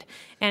stupid.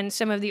 And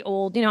some of the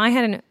old, I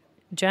had a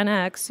Gen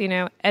X,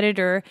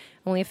 editor,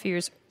 only a few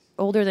years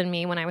older than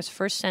me, when I was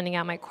first sending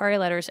out my query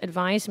letters,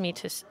 advised me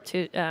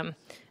to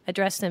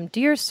address them,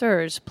 "Dear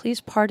sirs,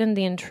 please pardon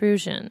the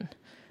intrusion."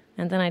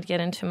 And then I'd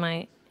get into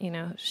my,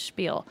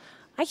 spiel.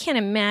 I can't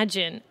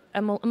imagine...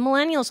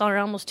 millennials are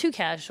almost too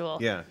casual.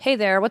 Yeah. Hey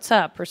there, what's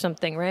up, or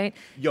something, right?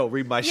 Yo,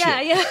 read my shit.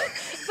 Yeah.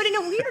 But in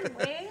a weird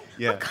way,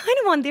 I'm kind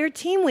of on their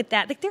team with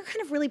that. They're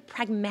kind of really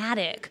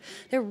pragmatic.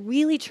 They're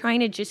really trying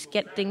to just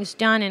get things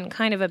done in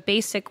kind of a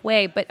basic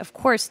way. But of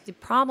course, the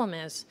problem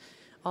is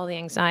all the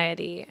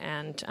anxiety,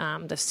 and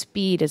the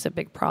speed is a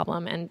big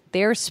problem. And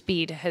their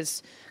speed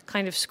has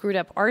kind of screwed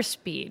up our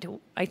speed.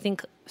 I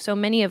think so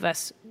many of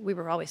us, we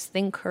were always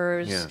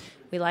thinkers. Yeah.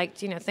 We liked,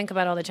 think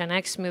about all the Gen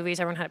X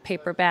movies. Everyone had a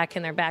paperback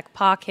in their back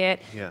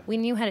pocket. Yeah. We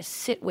knew how to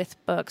sit with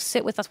books,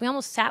 sit with us. We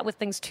almost sat with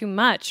things too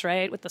much,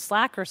 right, with the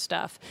Slacker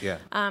stuff. Yeah.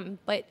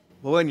 But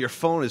when your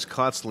phone is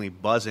constantly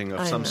buzzing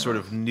of some sort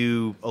of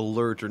new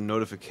alert or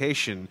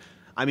notification,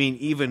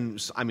 even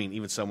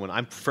someone,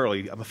 I'm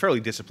a fairly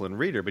disciplined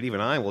reader, but even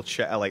I will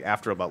check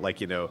after about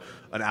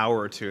an hour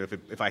or two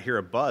if I hear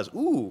a buzz. It's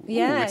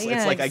like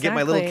exactly. I get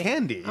my little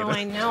candy.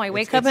 I know. I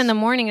wake up in the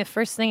morning. The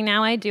first thing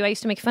now I do, I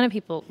used to make fun of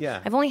people. Yeah.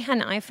 I've only had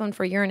an iPhone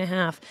for a year and a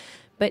half,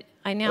 but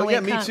I now wake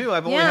up. Yeah, me too.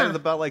 I've only had it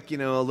about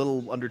a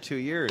little under 2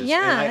 years.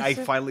 Yeah. And I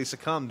finally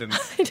succumbed,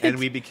 and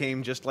we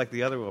became just like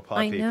the other people.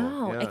 I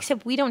know. Yeah.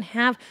 Except we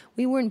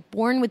weren't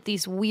born with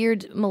these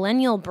weird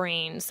millennial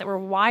brains that were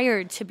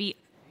wired to be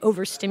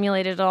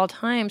overstimulated at all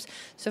times.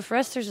 So for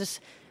us,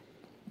 there's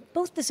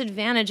both this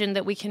advantage in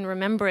that we can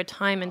remember a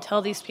time and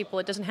tell these people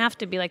it doesn't have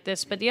to be like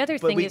this. But the other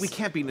thing is... we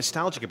can't be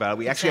nostalgic about it.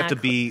 We actually have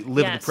to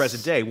live in the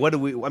present day. What do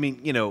we...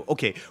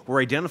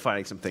 we're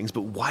identifying some things,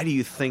 but why do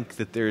you think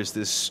that there's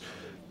this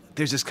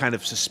kind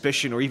of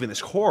suspicion or even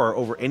this horror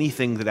over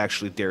anything that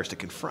actually dares to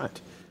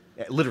confront,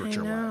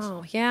 literature-wise? I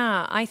know.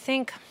 Yeah, I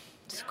think...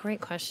 It's a great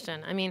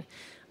question.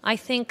 I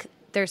think...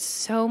 there's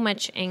so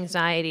much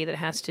anxiety that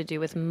has to do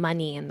with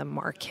money in the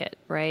market,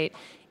 right?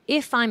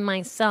 If I'm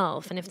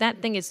myself, and if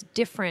that thing is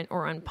different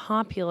or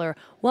unpopular,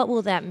 what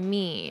will that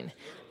mean?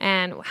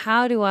 And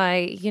how do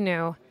I,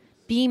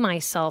 be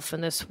myself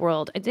in this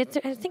world? I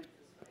think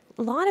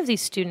a lot of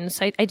these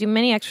students, I do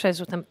many exercises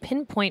with them,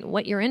 pinpoint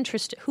what you're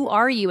interested in. Who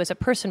are you as a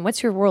person?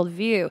 What's your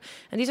worldview?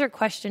 And these are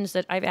questions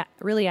that I've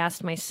really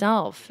asked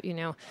myself,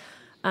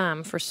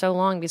 for so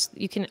long, because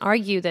you can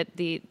argue that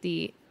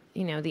the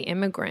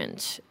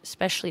immigrant,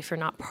 especially if you're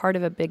not part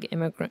of a big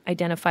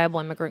identifiable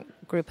immigrant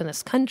group in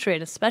this country,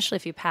 and especially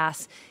if you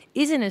pass,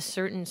 is in a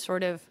certain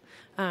sort of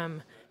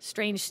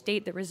strange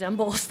state that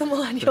resembles the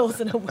millennials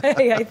in a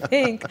way, I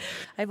think.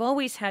 I've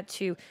always had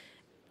to,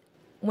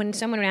 when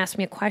someone would ask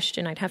me a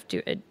question, I'd have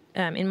to,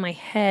 in my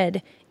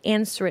head,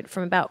 answer it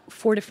from about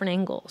 4 different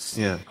angles.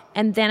 Yeah.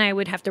 And then I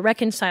would have to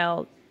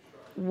reconcile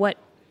what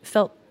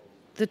felt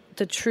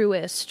the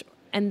truest,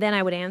 and then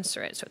I would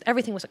answer it. So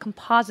everything was a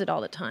composite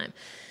all the time.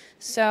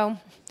 So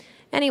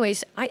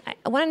anyways,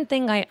 one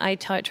thing I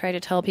try to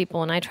tell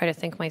people, and I try to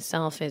think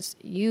myself, is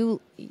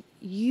you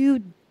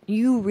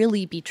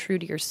really be true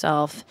to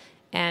yourself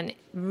and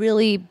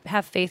really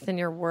have faith in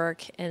your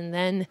work, and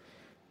then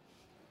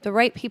the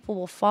right people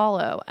will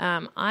follow.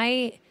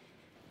 I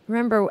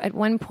remember at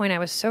one point I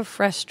was so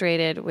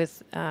frustrated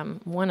with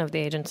one of the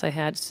agents I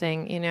had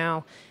saying,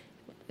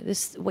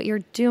 what you're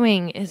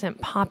doing isn't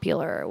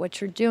popular.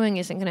 What you're doing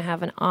isn't going to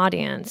have an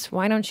audience.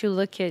 Why don't you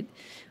look at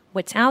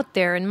what's out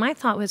there? And my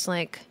thought was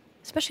like,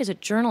 especially as a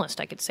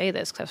journalist, I could say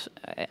this because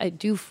I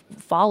do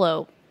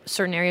follow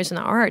certain areas in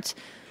the arts,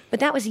 but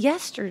that was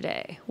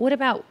yesterday. What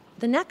about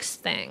the next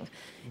thing?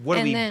 What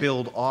do we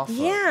build off of?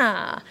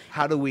 Yeah.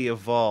 How do we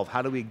evolve?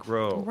 How do we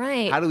grow?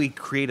 Right. How do we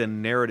create a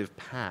narrative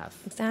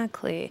path?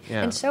 Exactly.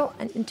 Yeah. And so,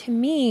 and to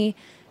me,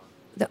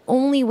 the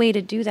only way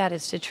to do that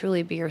is to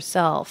truly be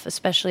yourself,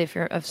 especially if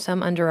you're of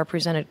some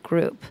underrepresented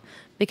group.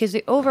 Because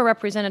the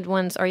overrepresented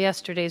ones are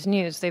yesterday's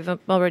news. They've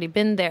already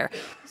been there.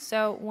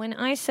 So when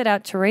I set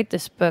out to write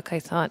this book, I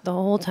thought the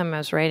whole time I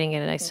was writing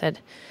it, I said,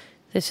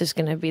 this is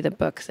going to be the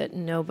book that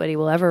nobody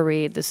will ever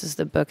read. This is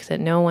the book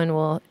that no one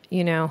will,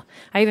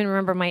 I even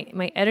remember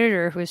my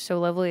editor, who was so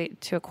lovely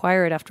to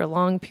acquire it after a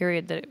long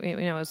period that,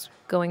 was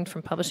going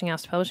from publishing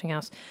house to publishing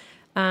house.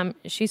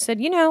 She said,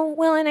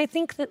 and I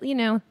think that,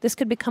 this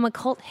could become a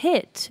cult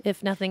hit,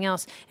 if nothing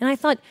else. And I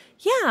thought,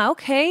 yeah,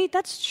 okay,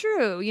 that's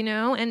true,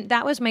 and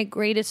that was my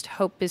greatest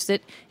hope, is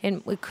that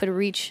and we could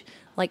reach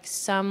like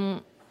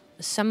some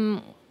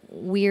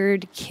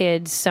weird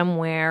kid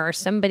somewhere or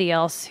somebody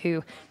else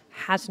who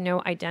has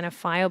no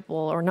identifiable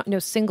or no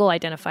single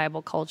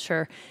identifiable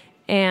culture.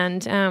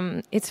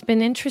 And it's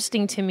been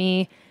interesting to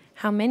me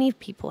how many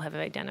people have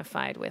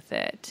identified with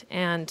it.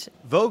 And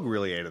Vogue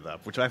really ate it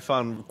up, which I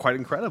found quite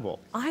incredible.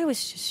 I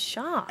was just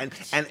shocked.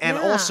 And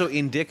also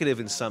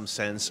indicative in some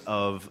sense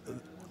of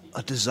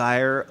a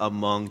desire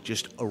among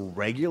just a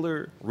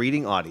regular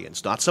reading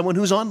audience, not someone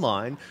who's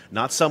online,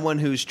 not someone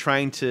who's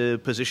trying to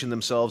position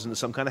themselves into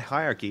some kind of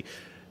hierarchy.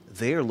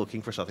 They are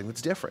looking for something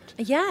that's different.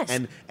 Yes.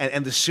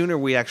 And the sooner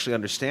we actually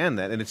understand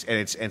that,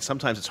 and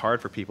sometimes it's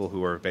hard for people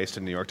who are based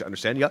in New York to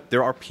understand, yeah,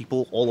 there are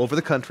people all over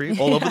the country,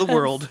 all over the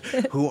world,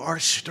 who are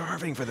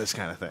starving for this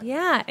kind of thing.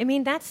 Yeah, I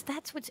mean, that's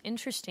what's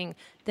interesting.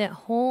 That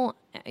whole,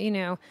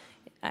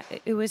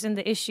 it was in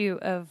the issue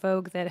of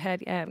Vogue that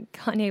had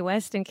Kanye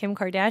West and Kim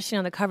Kardashian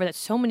on the cover that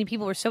so many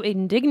people were so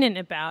indignant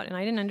about, and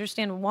I didn't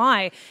understand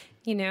why.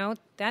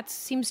 That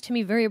seems to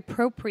me very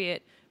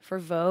appropriate for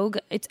Vogue.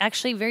 It's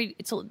actually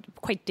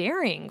quite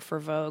daring for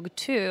Vogue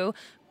too,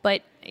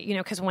 but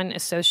because one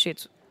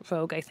associates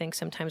Vogue, I think,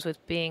 sometimes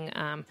with being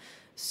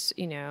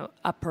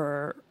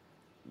upper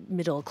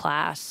middle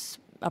class,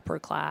 upper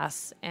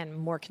class, and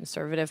more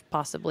conservative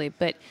possibly,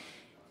 but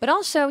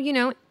also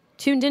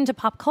tuned into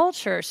pop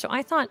culture. So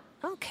I thought,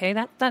 okay,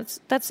 that's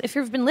if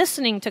you've been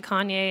listening to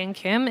Kanye and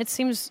Kim, it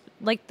seems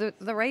like the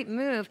right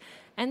move.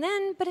 And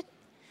then,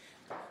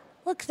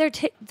 look, they're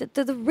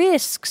the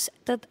risks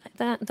that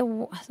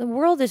the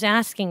world is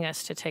asking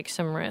us to take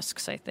some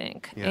risks, I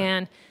think,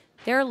 and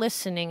they're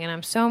listening, and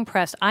I'm so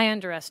impressed. I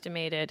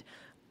underestimated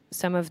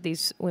some of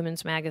these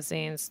women's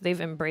magazines.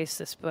 They've embraced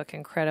this book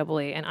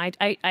incredibly, and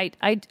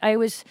I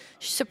was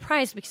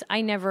surprised because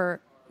I never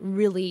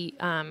really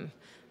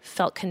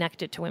felt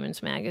connected to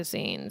women's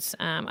magazines,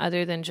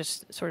 other than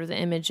just sort of the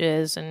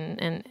images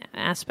and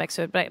aspects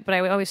of it. But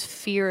I always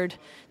feared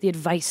the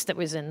advice that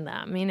was in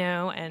them,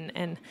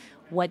 and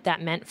what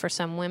that meant for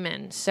some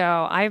women.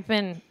 So I've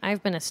been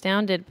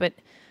astounded, but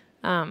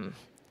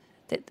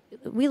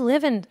we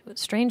live in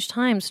strange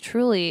times,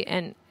 truly,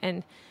 and.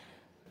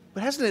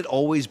 But hasn't it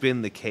always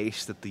been the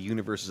case that the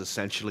universe is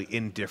essentially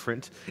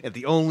indifferent, and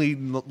the only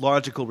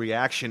logical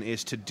reaction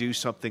is to do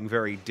something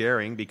very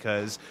daring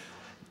because,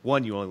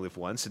 one, you only live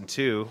once, and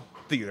two,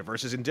 the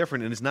universe is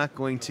indifferent and is not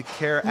going to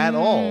care at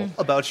all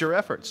about your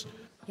efforts?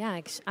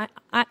 Yeah,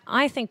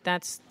 I think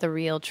that's the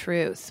real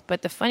truth.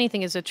 But the funny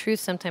thing is the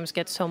truth sometimes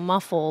gets so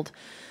muffled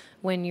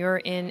when you're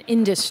in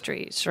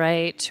industries,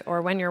 right?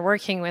 Or when you're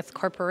working with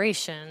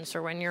corporations,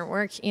 or when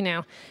you're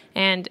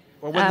and...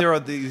 Or when there are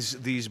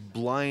these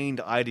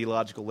blind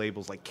ideological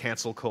labels like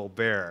cancel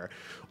Colbert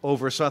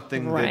over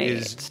something that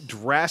is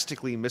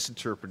drastically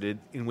misinterpreted,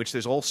 in which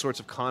there's all sorts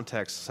of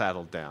context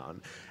saddled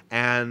down.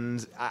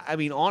 And I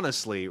mean,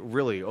 honestly,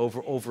 really,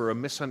 over a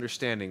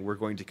misunderstanding, we're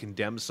going to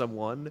condemn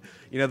someone.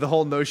 The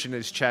whole notion,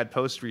 as Chad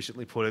Post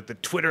recently put it,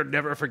 that Twitter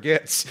never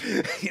forgets.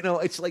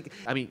 It's like,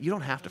 I mean, you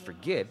don't have to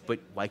forget, but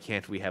why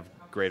can't we have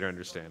greater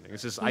understanding.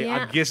 It's just,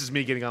 Yeah. I guess it's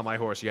me getting on my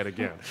horse yet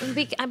again.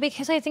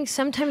 Because I think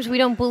sometimes we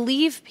don't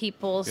believe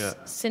people's Yeah.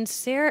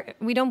 sincere.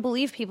 We don't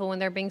believe people when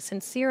they're being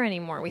sincere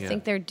anymore. We Yeah.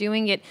 think they're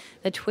doing it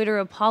the Twitter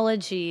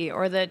apology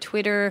or the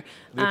Twitter.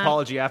 The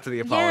apology after the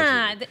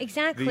apology. Yeah,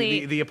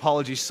 exactly. The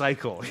apology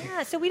cycle.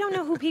 Yeah, so we don't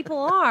know who people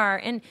are,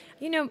 and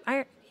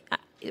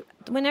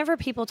whenever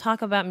people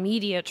talk about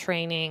media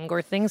training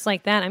or things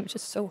like that, I'm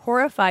just so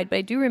horrified. But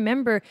I do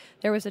remember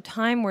there was a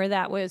time where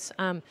that was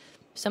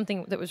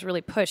something that was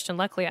really pushed. And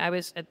luckily, I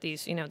was at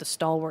these, the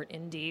stalwart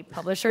indie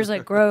publishers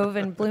like Grove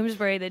and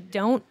Bloomsbury that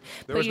don't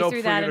put you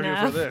through that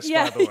enough. There was no pre-interview for this,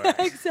 Yeah, by the way.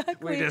 yeah,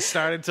 exactly. We just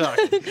started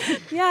talking.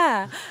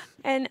 Yeah.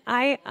 And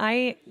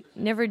I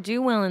never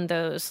do well in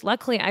those.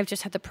 Luckily, I've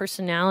just had the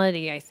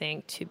personality, I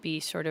think, to be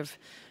sort of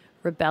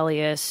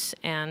rebellious.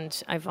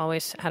 And I've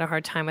always had a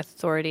hard time with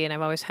authority, and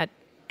I've always had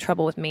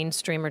trouble with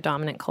mainstream or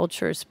dominant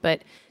cultures.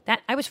 But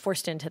that I was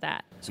forced into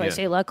that. So I Yeah.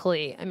 say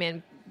luckily. I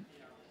mean,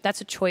 that's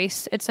a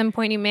choice at some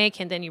point you make,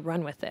 and then you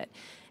run with it.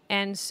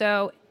 And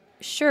so,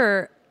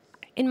 sure,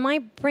 in my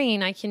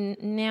brain, I can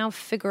now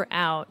figure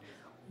out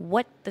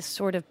what the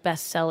sort of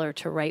bestseller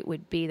to write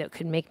would be that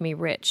could make me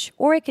rich.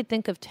 Or I could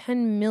think of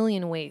 10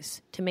 million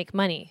ways to make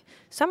money.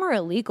 Some are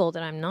illegal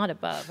that I'm not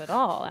above at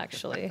all,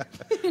 actually.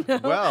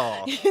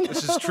 Well,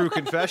 this is true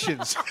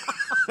confessions.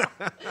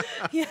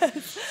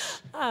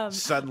 Yes.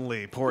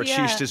 Suddenly,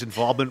 Porochista's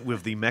involvement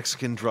with the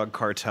Mexican drug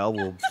cartel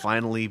will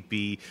finally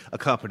be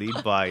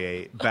accompanied by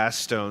a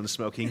Bastogne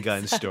smoking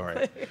gun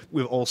story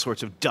with all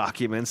sorts of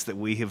documents that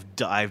we have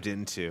dived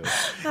into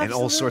and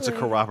all sorts of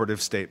Absolutely.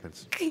 corroborative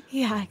statements.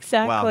 Yeah,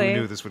 exactly. Wow, who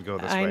knew this would go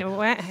this I way?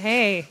 know.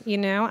 Hey,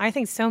 I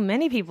think so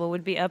many people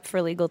would be up for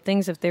illegal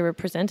things if they were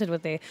presented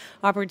with the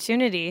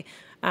opportunity.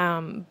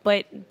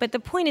 But the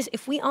point is,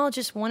 if we all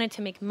just wanted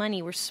to make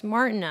money, we're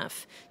smart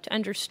enough to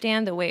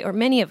understand the way, or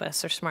many of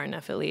us are smart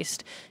enough at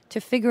least, to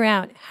figure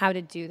out how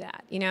to do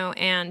that.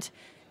 And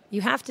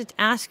you have to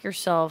ask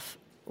yourself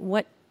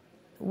what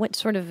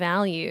sort of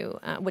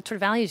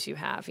values you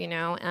have.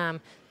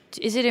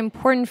 Is it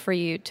important for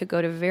you to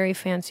go to very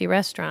fancy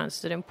restaurants?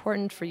 Is it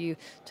important for you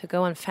to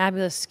go on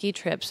fabulous ski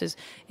trips?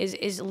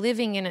 Is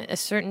living in a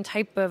certain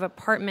type of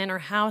apartment or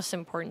house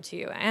important to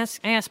you? I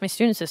ask my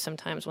students this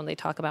sometimes when they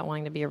talk about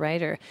wanting to be a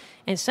writer.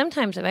 And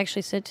sometimes I've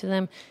actually said to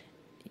them,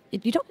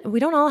 we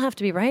don't all have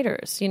to be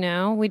writers,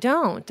 We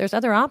don't. There's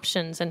other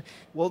options. And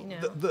Well,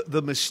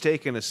 the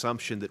mistaken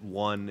assumption that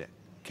one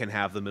can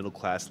have the middle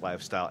class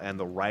lifestyle and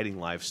the writing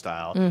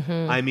lifestyle.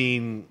 Mm-hmm. I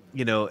mean,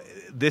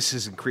 this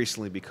has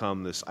increasingly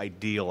become this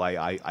ideal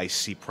I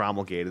see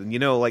promulgated.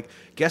 And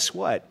guess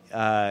what?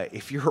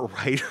 If you're a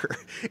writer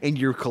and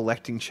you're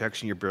collecting checks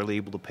and you're barely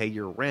able to pay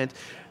your rent,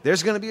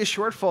 there's going to be a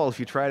shortfall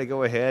if you try to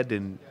go ahead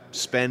and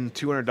spend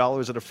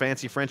 $200 at a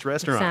fancy French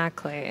restaurant.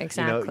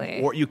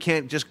 Exactly. Or you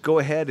can't just go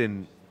ahead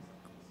and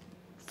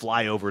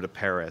fly over to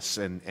Paris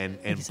and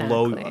Exactly.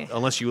 blow,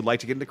 unless you would like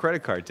to get into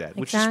credit card debt,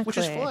 which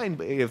is fine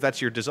if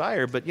that's your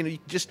desire. But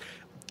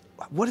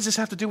what does this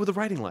have to do with the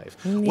writing life?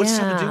 What does this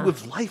have to do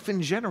with life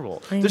in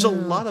general? There's a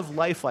lot of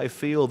life I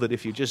feel that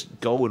if you just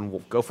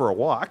go for a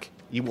walk,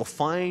 you will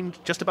find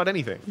just about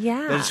anything.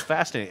 Yeah. That is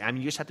fascinating. I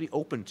mean, you just have to be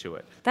open to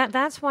it.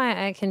 That's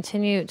why I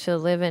continue to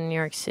live in New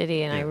York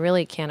City, and I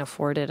really can't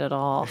afford it at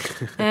all.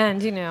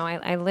 And,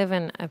 I live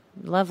in a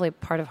lovely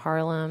part of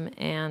Harlem,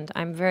 and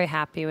I'm very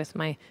happy with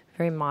my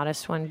very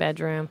modest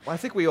one-bedroom. Well, I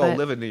think we all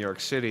live in New York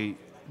City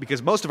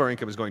because most of our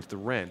income is going to the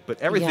rent, but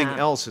everything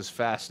else is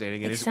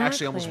fascinating, and it's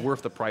actually almost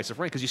worth the price of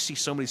rent because you see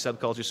so many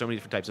subcultures, so many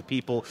different types of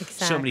people,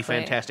 so many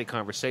fantastic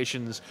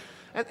conversations,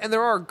 and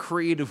there are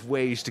creative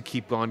ways to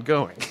keep on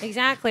going.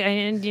 Exactly.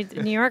 And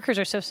New Yorkers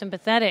are so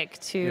sympathetic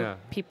to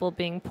people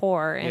being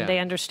poor, and they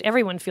understand.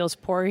 Everyone feels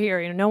poor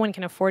here. No one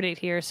can afford it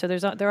here, so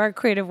there are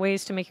creative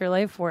ways to make your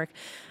life work.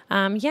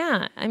 I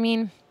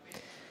mean,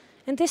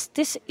 and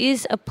this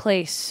is a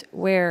place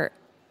where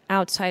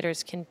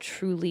outsiders can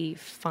truly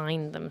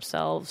find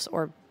themselves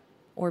or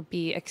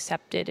be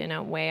accepted in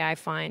a way I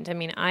find. I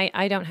mean,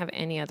 I don't have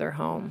any other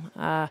home.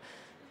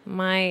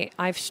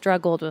 I've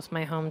struggled with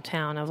my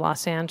hometown of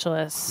Los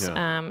Angeles.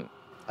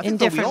 I think in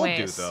that different we all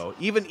ways. do, though.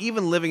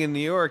 Even living in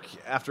New York,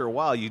 after a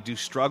while, you do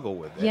struggle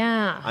with it.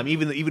 Yeah.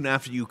 Even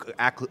after you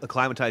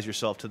acclimatize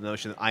yourself to the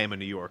notion that I am a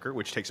New Yorker,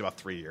 which takes about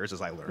 3 years, as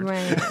I learned.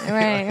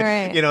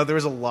 Right. There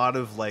was a lot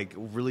of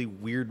really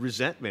weird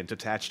resentment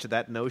attached to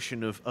that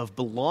notion of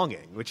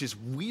belonging, which is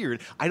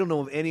weird. I don't know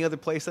of any other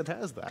place that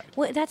has that.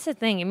 Well, that's the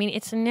thing. I mean,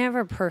 it's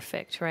never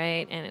perfect,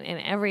 right?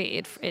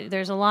 And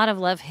there's a lot of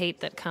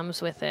love-hate that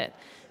comes with it.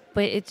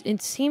 But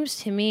it seems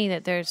to me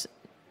that there's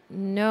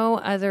no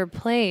other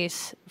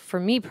place for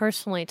me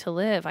personally to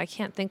live. I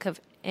can't think of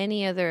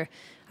any other.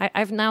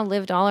 I've now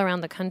lived all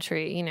around the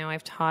country.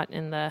 I've taught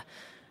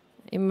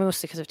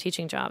mostly because of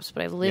teaching jobs,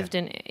 but I've lived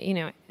in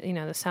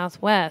the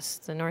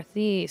Southwest, the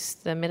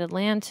Northeast, the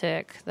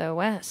Mid-Atlantic, the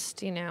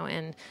West.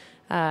 And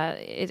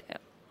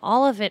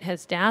all of it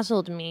has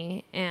dazzled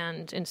me,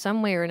 and in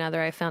some way or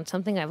another, I found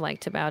something I've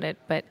liked about it.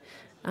 But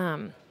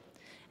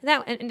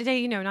not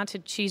to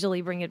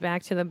cheesily bring it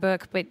back to the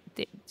book, but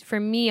for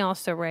me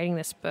also writing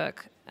this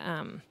book,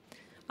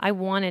 I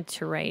wanted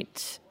to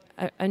write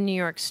a New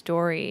York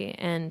story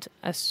and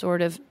a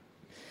sort of,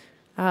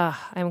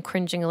 I'm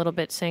cringing a little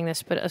bit saying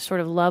this, but a sort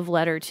of love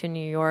letter to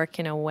New York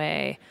in a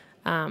way,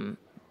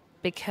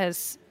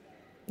 because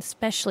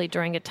especially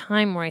during a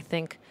time where I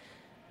think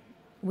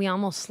we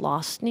almost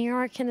lost New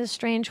York in a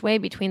strange way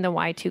between the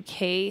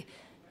Y2K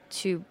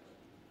to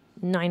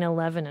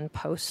 9/11 and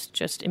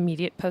just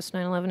immediate post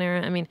 9/11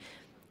 era. I mean,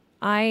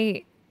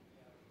 I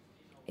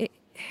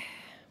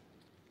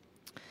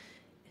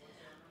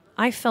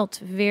felt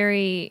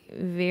very,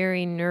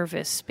 very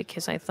nervous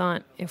because I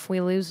thought if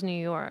we lose New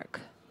York,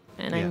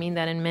 and I mean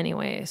that in many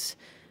ways,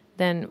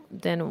 then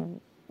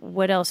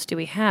what else do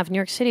we have? New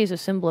York City is a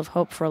symbol of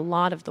hope for a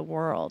lot of the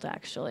world,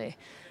 actually.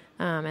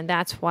 And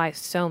that's why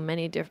so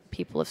many different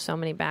people of so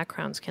many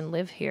backgrounds can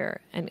live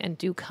here and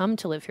do come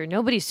to live here.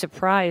 Nobody's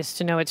surprised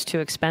to know it's too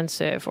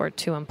expensive or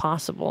too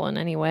impossible in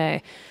any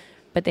way,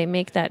 but they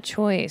make that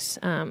choice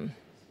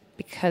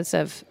because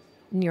of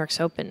New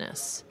York's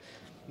openness.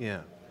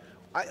 Yeah.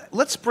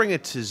 Let's bring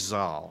it to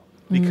Zal,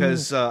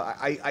 because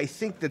I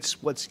think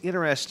that's what's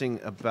interesting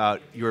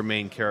about your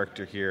main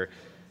character here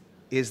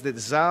is that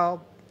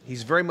Zal,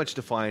 he's very much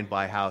defined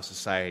by how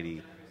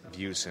society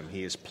views him.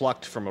 He is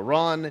plucked from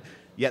Iran,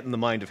 yet in the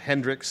mind of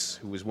Hendricks,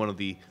 who is one of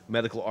the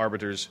medical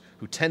arbiters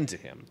who tend to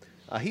him.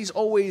 He's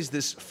always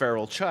this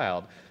feral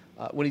child.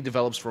 When he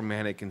develops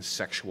romantic and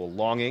sexual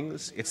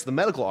longings, it's the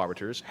medical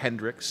arbiters,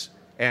 Hendricks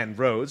and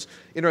Rhodes.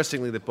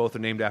 Interestingly, that both are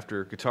named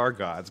after guitar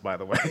gods, by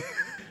the way.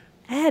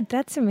 Ed,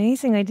 that's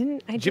amazing.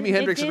 Jimi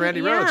Hendrix and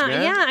Randy Rhoads,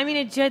 man. Yeah, I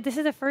mean, this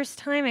is the first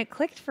time it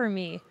clicked for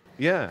me.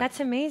 Yeah. That's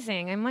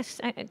amazing.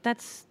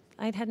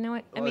 I had no.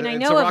 I mean, I It's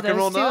know a of rock and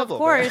roll those two, novel, of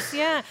course.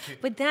 Yeah,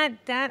 but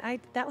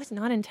that was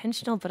not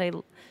intentional. But I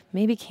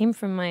maybe came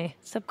from my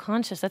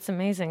subconscious. That's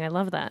amazing. I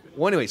love that.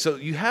 Well, anyway, so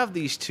you have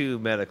these two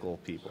medical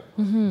people.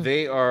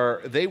 They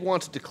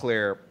want to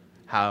declare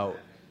how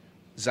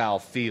Zal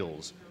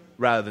feels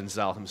rather than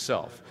Zal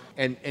himself.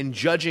 And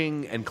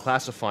judging and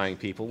classifying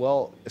people,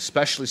 well,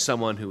 especially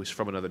someone who is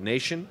from another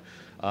nation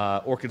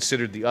or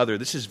considered the other,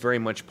 this is very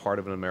much part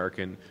of an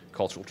American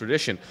cultural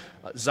tradition.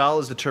 Zal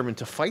is determined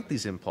to fight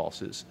these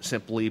impulses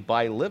simply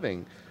by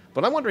living.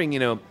 But I'm wondering,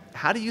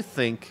 how do you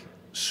think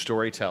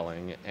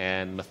storytelling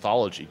and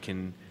mythology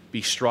can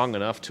be strong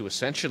enough to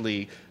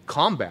essentially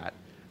combat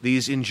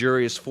these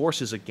injurious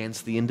forces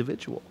against the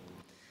individual?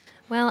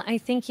 Well, I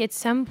think at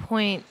some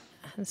point,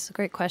 that's a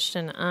great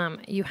question,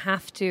 you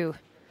have to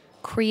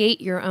create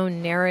your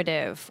own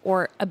narrative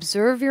or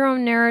observe your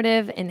own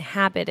narrative,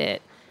 inhabit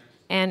it,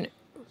 and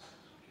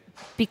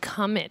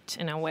become it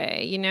in a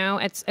way.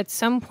 At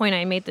some point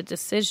I made the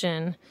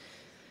decision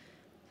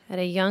at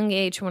a young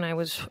age when I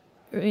was,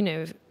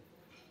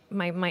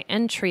 my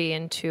entry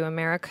into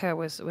America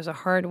was a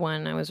hard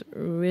one. I was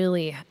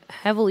really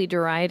heavily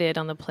derided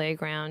on the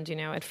playground,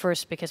 at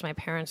first because my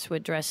parents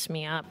would dress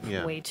me up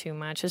way too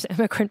much, as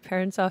immigrant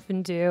parents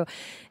often do,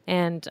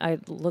 and I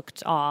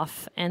looked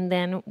off. And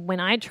then when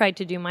I tried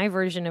to do my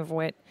version of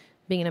what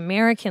being an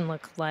American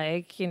looked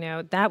like,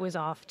 that was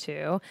off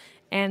too.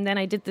 And then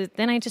I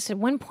just at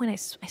one point,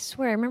 I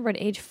swear, I remember at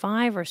age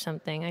 5 or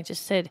something, I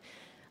just said,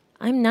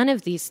 I'm none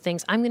of these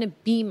things. I'm going to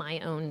be my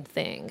own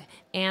thing.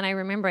 And I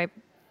remember it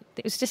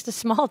was just a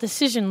small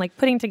decision, like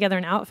putting together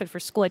an outfit for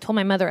school. I told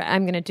my mother,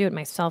 I'm going to do it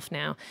myself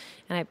now.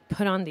 And I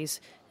put on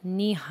these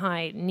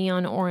knee-high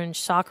neon orange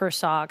soccer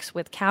socks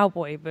with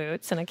cowboy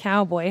boots and a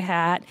cowboy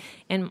hat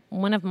and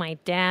one of my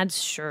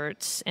dad's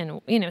shirts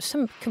and,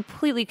 some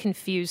completely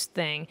confused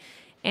thing.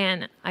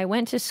 And I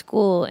went to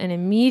school and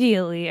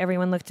immediately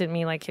everyone looked at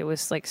me like it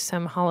was like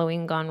some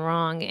Halloween gone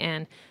wrong.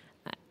 And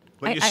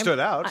But you stood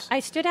out. I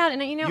stood out,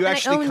 and you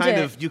actually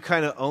owned you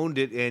kind of owned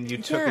it, and you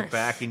took it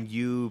back, and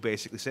you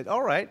basically said,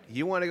 "All right,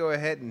 you want to go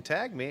ahead and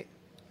tag me?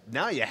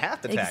 Now you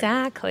have to tag me."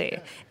 Exactly.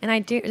 And I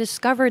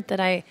discovered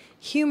that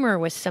humor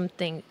was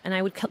something, and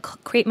I would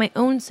create my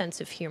own sense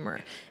of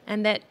humor,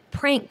 and that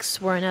pranks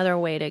were another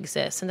way to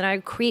exist, and that I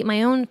would create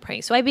my own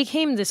pranks. So I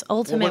became this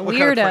ultimate what weirdo.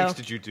 What kind of pranks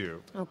did you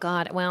do? Oh,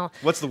 God. Well,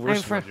 what's the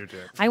worst one you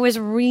did? I was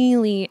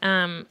really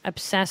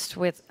obsessed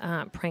with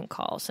prank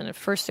calls, and at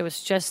first it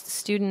was just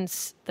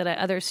students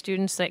other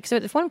students. So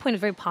at one point it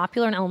was very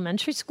popular in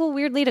elementary school,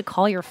 weirdly, to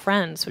call your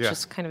friends, which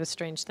is kind of a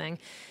strange thing.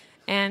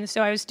 And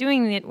so I was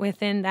doing it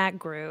within that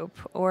group,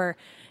 or,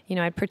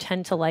 I'd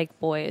pretend to like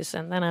boys,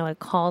 and then I would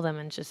call them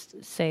and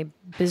just say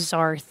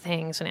bizarre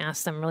things and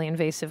ask them really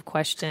invasive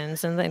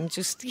questions, and then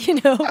just,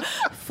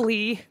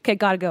 flee. Okay,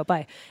 gotta go,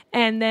 bye.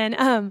 And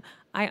then,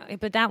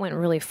 but that went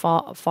really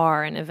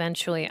far, and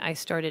eventually I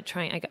started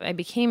trying. I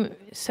became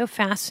so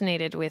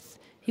fascinated with.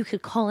 You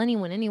could call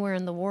anyone anywhere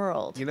in the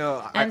world.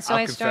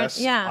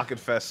 I'll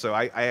confess. So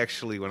I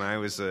actually, when I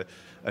was a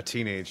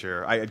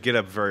teenager, I'd get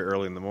up very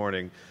early in the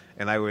morning,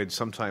 and I would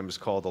sometimes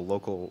call the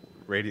local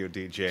radio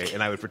DJ,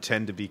 and I would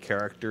pretend to be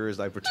characters.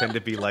 I pretend to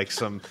be like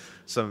some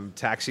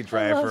taxi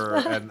driver,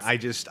 and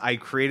I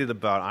created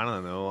about, I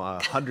don't know,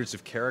 hundreds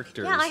of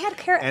characters. Yeah, I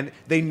had and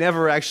they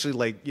never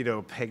actually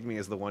pegged me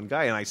as the one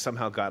guy, and I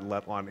somehow got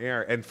let on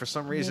air. And for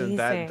some reason,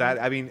 Amazing. that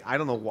I mean, I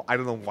don't know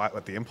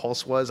what the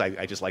impulse was.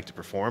 I just like to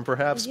perform,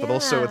 perhaps, but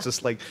also it's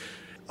just like.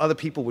 Other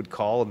people would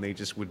call and they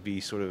just would be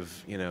sort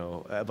of,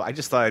 but I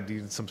just thought I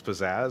needed some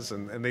pizzazz,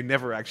 and they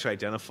never actually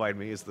identified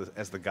me as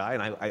the guy.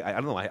 And I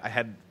don't know, I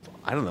had,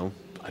 I don't know,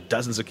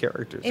 dozens of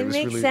characters. It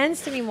makes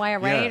sense to me why a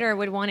writer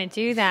would want to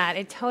do that.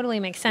 It totally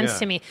makes sense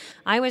to me.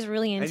 I was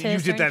really into and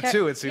you did that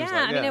too, it seems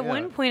like. I mean, at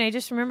one point, I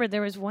just remembered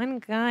there was one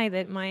guy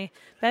that my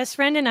best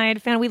friend and I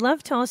had found. We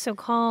loved to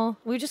also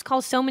we would just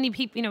call so many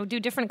people, do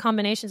different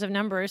combinations of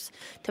numbers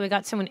till we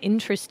got someone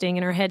interesting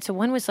in our head. So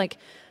one was like,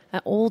 an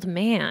old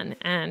man,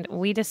 and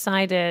we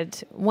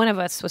decided, one of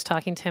us was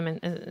talking to him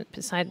and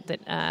decided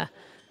that I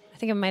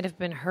think it might have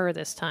been her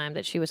this time,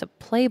 that she was a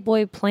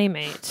Playboy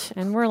playmate,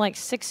 and we're like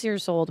 6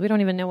 years old. We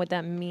don't even know what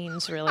that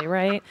means really,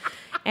 right?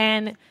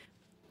 And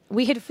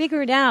we had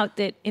figured out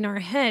that in our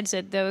heads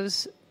that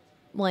those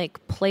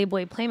like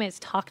Playboy playmates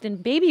talked in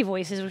baby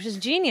voices, which is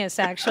genius,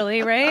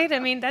 actually, right? I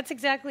mean, that's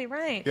exactly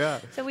right. Yeah.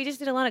 So we just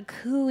did a lot of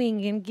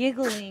cooing and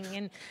giggling,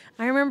 and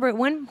I remember at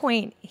one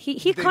point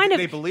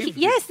They believed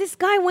you. yes, this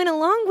guy went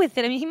along with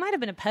it. I mean, he might have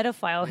been a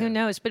pedophile, who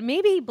knows? But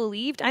maybe he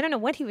believed. I don't know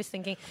what he was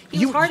thinking.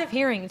 He was hard of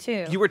hearing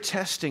too. You were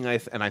testing,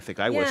 and I think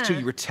I was too.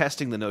 You were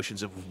testing the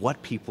notions of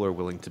what people are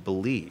willing to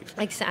believe.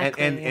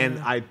 Exactly. And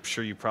I'm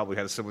sure you probably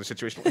had a similar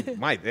situation. Like,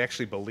 might they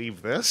actually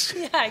believe this?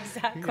 Yeah,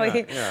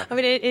 exactly. Yeah. I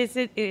mean,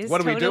 it is.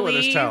 What do we do with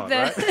this talent,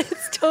 right?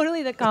 It's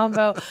totally the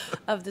combo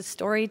of the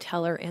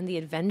storyteller and the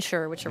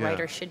adventurer, which a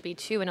writer should be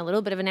too, and a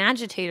little bit of an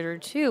agitator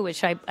too,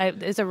 which I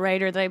as a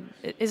writer that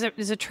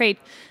is a trait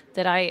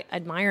that I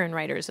admire in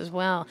writers as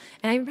well.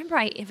 And I remember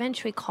I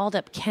eventually called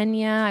up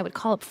Kenya. I would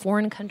call up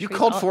foreign countries. You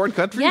called foreign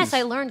countries? Yes,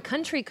 I learned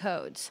country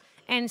codes.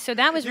 And so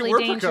that was really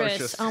dangerous.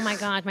 Precocious. Oh my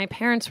God, my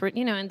parents were,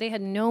 and they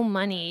had no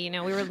money.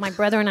 My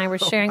brother and I were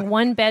sharing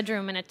one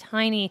bedroom in a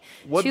tiny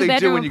What'd they do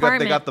two-bedroom when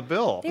apartment. they got the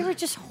bill? They were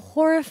just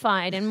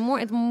horrified and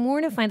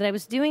mortified that I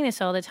was doing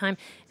this all the time.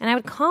 And I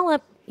would call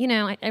up,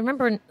 I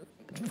remember,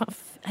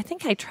 I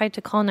think I tried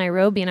to call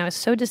Nairobi, and I was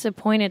so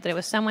disappointed that it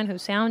was someone who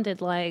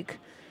sounded like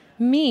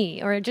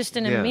me, or just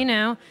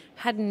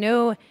had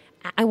no.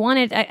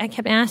 I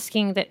kept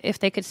asking that if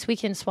they could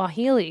speak in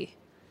Swahili.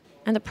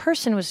 And the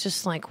person was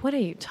just like, what are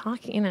you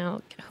talking,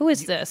 who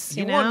is this,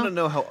 You wanted to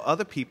know how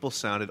other people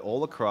sounded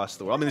all across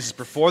the world. I mean, this is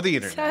before the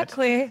internet.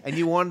 Exactly. And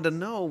you wanted to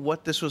know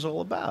what this was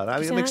all about. I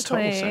mean, it makes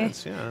total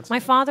sense. Yeah,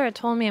 my father had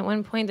told me at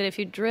one point that if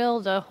you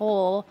drilled a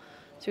hole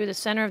through the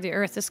center of the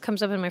earth, this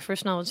comes up in my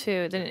first novel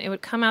too, then it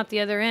would come out the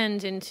other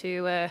end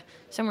into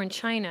somewhere in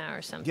China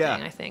or something,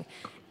 I think.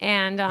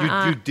 And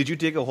did you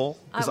dig a hole?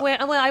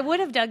 Well, I would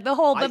have dug the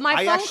hole, but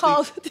my phone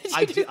calls.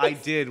 I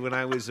did when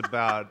I was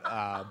about.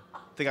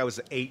 I think I was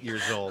 8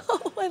 years old,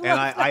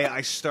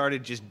 I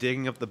started just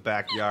digging up the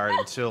backyard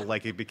until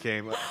it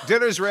became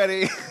dinner's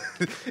ready.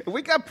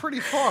 We got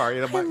pretty far. I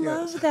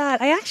love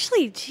that. I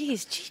actually,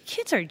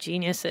 kids are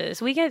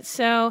geniuses. We get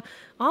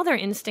all their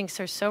instincts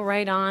are so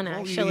right on.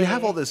 Actually, you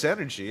have all this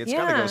energy. It's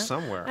got to go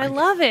somewhere. I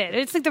love it.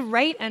 It's like the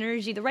right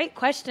energy, the right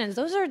questions.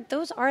 Those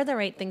are the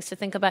right things to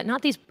think about.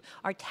 Not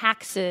our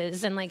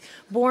taxes and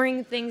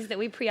boring things that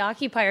we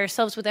preoccupy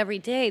ourselves with every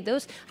day.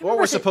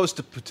 We're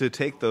supposed to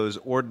take those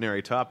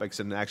ordinary topics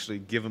and actually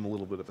give them a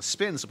little bit of a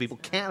spin, so people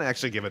can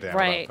actually give a damn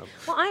about them.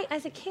 Well,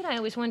 as a kid, I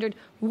always wondered,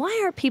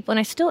 why are people? And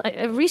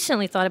I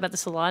recently thought about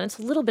this a lot. And it's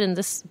a little bit in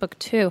this book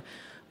too.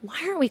 Why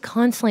aren't we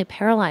constantly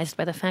paralyzed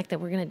by the fact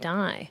that we're going to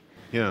die?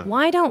 Yeah.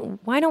 Why don't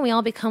we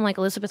all become like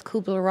Elizabeth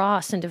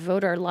Kubler-Ross and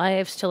devote our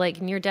lives to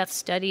near-death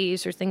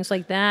studies or things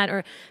like that?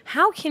 Or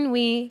how can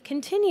we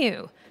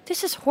continue?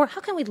 This is how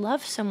can we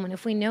love someone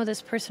if we know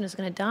this person is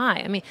going to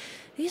die? I mean,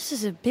 this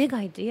is a big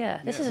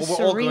idea. This is a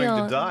surreal. We're all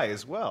going to die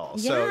as well.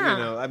 Yeah.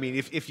 So I mean,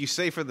 if you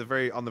say on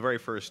the very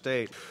first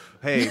date,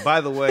 hey,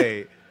 by the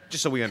way.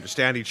 Just so we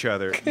understand each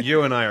other,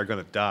 you and I are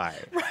going to die.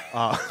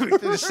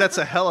 It just sets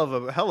a hell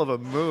of a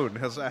mood,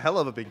 has a hell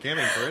of a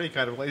beginning for any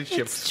kind of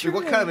relationship. It's true.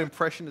 What kind of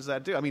impression does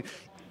that do? I mean,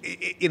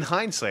 in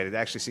hindsight, it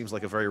actually seems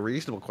like a very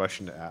reasonable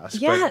question to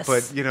ask. Yes.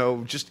 But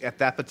just at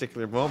that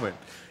particular moment,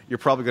 you're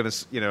probably going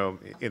to,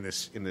 in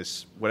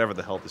this whatever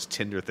the hell this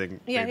Tinder thing.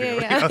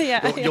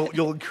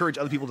 You'll encourage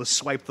other people to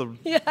swipe them.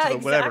 Yeah, to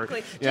whatever.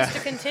 Exactly. Just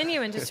to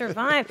continue and to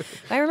survive.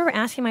 I remember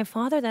asking my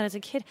father that as a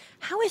kid.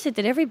 How is it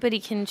that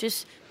everybody can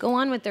just go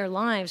on with their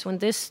lives when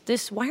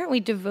this? Why aren't we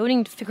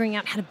devoting to figuring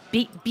out how to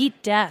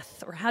beat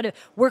death or how to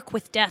work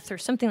with death or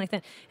something like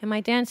that? And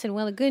my dad said,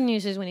 well, the good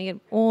news is when you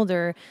get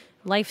older,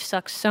 life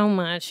sucks so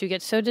much. You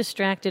get so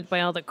distracted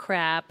by all the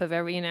crap of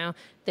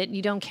that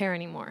you don't care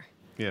anymore.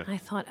 Yeah. I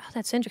thought,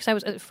 that's interesting. I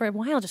was, for a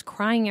while, just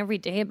crying every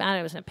day about it.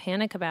 I was in a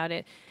panic about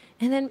it.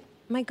 And then,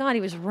 my God,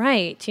 he was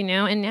right,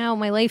 and now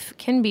my life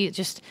can be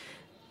just,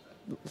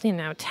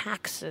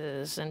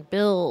 taxes and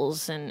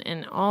bills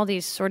and all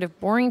these sort of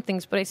boring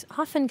things. But I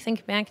often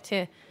think back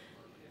to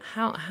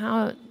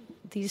how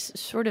these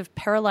sort of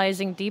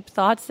paralyzing deep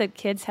thoughts that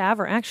kids have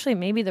are actually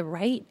maybe the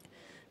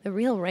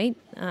real right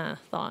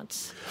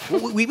thoughts.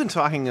 Well, we've been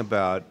talking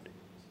about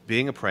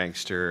being a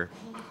prankster,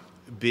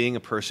 being a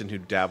person who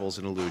dabbles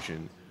in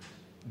illusion,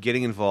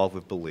 getting involved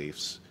with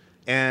beliefs.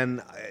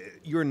 And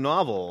your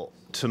novel,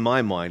 to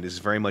my mind, is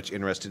very much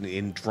interested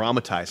in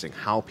dramatizing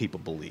how people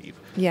believe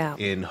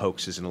in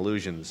hoaxes and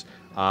illusions.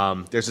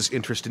 There's this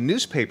interest in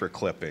newspaper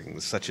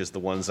clippings, such as the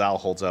one Zal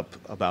holds up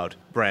about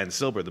Bran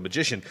Silber, the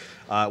magician.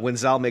 When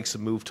Zal makes a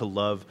move to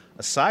love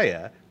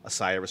Asaya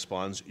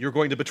responds, "You're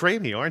going to betray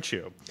me, aren't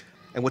you?"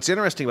 And what's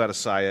interesting about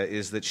Asaya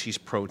is that she's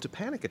prone to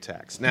panic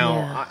attacks.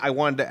 Now, I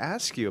wanted to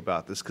ask you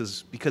about this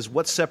because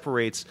what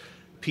separates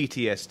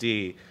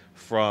PTSD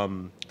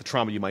from the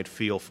trauma you might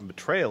feel from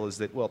betrayal is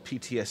that, well,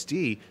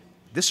 PTSD,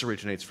 this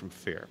originates from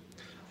fear.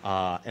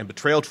 And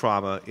betrayal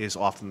trauma is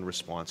often the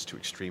response to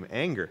extreme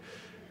anger.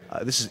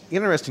 This is an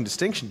interesting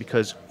distinction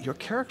because your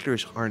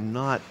characters are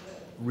not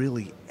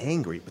really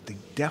angry, but they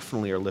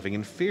definitely are living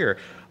in fear.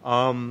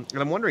 And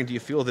I'm wondering, do you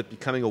feel that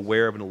becoming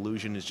aware of an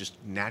illusion is just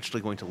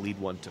naturally going to lead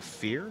one to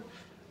fear?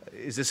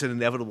 Is this an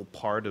inevitable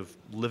part of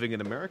living in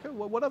America?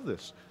 What of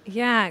this?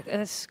 Yeah,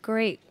 that's a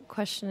great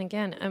question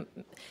again.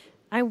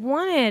 I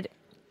wanted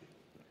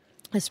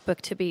this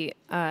book to be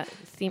a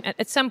theme.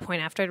 At some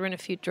point, after I'd written a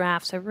few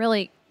drafts, I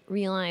really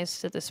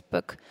realized that this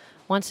book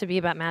wants to be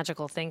about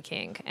magical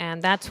thinking.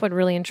 And that's what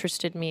really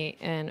interested me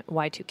in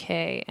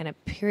Y2K, and a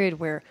period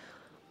where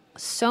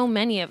so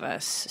many of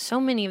us,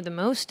 so many of the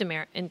most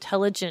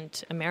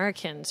intelligent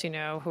Americans,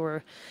 who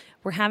were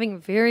having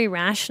very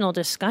rational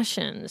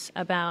discussions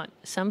about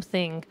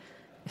something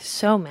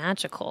so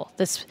magical,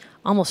 this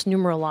almost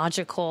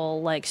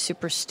numerological like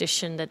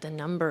superstition that the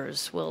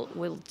numbers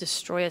will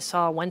destroy us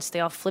all. Once they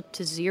all flip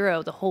to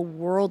zero, the whole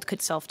world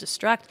could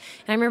self-destruct.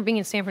 And I remember being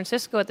in San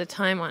Francisco at the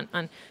time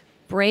on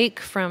break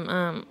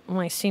from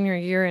my senior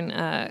year in,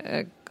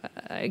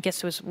 I guess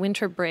it was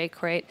winter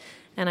break, right?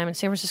 And I'm in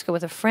San Francisco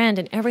with a friend,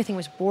 and everything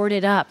was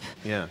boarded up.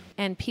 Yeah.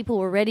 And people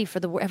were ready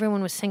for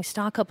everyone was saying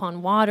stock up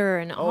on water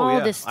and all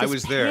this I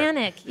was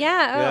panic. There.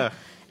 Yeah.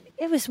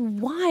 It was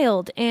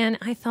wild, and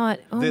I thought,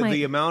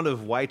 the amount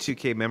of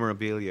Y2K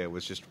memorabilia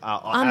was just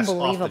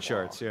unbelievable, off the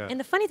charts. Yeah. And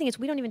the funny thing is,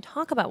 we don't even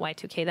talk about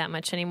Y2K that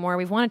much anymore.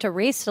 We've wanted to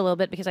erase it a little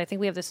bit because I think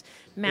we have this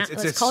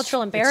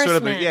cultural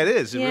embarrassment. It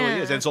is. It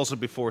really is. And it's also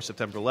before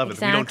September 11th.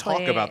 Exactly. We don't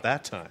talk about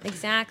that time.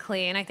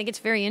 Exactly. And I think it's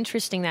very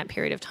interesting, that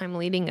period of time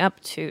leading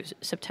up to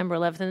September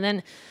 11th. And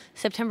then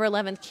September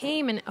 11th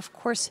came, and of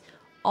course,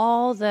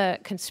 all the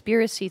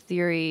conspiracy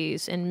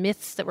theories and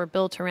myths that were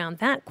built around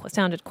that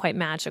sounded quite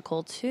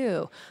magical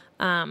too.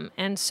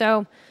 And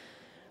so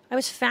I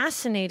was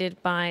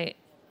fascinated by,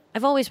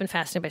 I've always been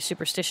fascinated by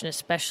superstition,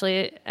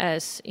 especially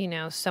as,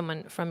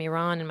 someone from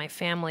Iran in my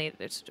family.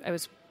 I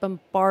was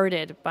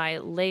bombarded by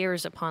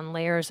layers upon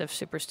layers of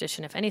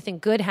superstition. If anything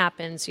good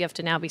happens, you have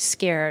to now be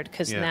scared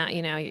because now,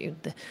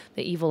 the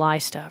evil eye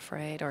stuff,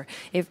 right? Or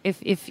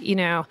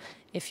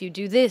if you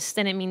do this,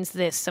 then it means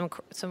this,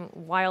 some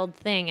wild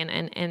thing.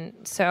 And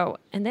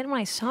then when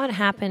I saw it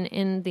happen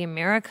in the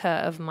America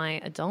of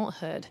my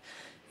adulthood,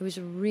 it was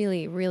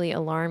really, really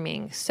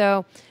alarming.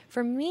 So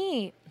for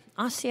me,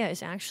 Asya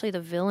is actually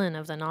the villain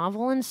of the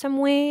novel in some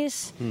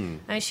ways.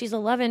 She's a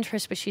love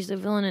interest, but she's the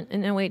villain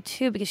in a way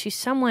too, because she's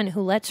someone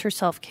who lets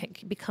herself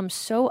become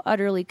so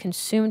utterly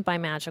consumed by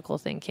magical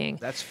thinking.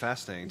 That's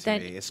fascinating to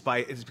me. It's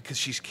because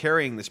she's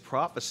carrying this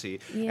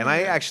prophecy, and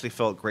I actually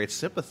felt great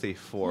sympathy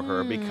for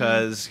her,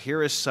 because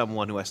here is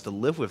someone who has to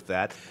live with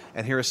that,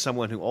 and here is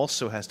someone who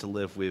also has to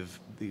live with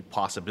the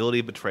possibility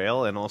of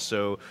betrayal, and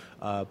also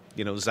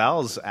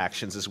Zal's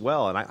actions as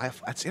well. And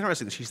it's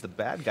interesting that she's the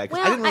bad guy.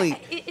 Well, I didn't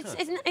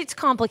really. It's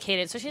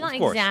complicated. So she's not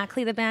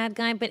exactly the bad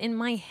guy, but in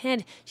my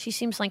head, she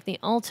seems like the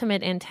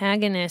ultimate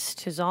antagonist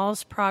to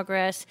Zal's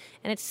progress.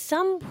 And at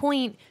some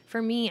point,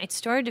 for me, I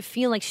started to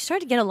feel like she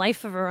started to get a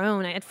life of her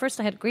own. At first,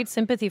 I had great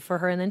sympathy for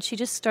her, and then she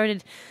just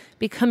started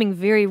becoming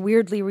very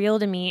weirdly real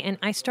to me. And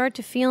I started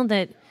to feel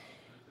that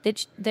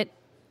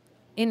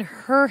in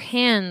her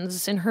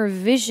hands, in her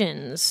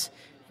visions,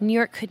 New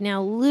York could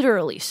now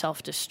literally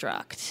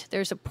self-destruct.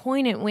 There's a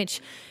point at which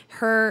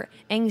her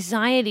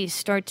anxieties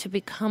start to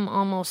become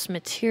almost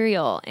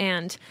material,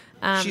 and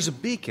she's a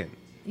beacon.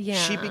 Yeah.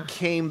 She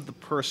became the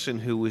person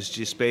who was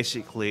just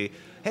basically,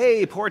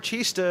 hey,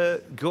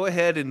 Porochista, go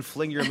ahead and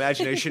fling your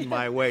imagination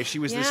my way. She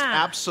was this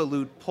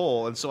absolute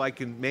pull, and so I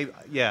can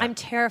I'm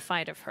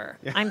terrified of her.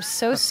 Yeah. I'm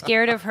so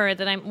scared of her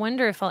that I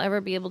wonder if I'll ever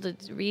be able to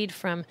read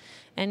from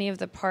any of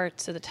the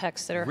parts of the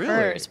text that are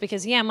hers.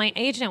 Because, my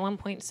agent at one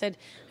point said,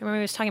 I remember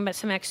he was talking about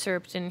some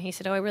excerpt, and he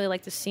said, I really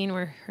like the scene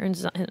where her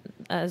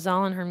and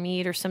Zal and her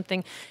meet or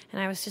something.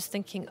 And I was just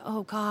thinking,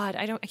 oh, God,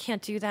 I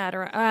can't do that,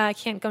 or I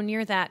can't go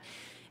near that.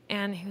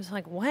 And he was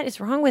like, what is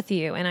wrong with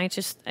you? And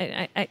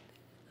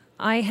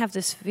I have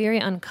this very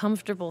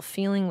uncomfortable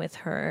feeling with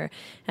her.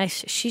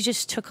 She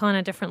just took on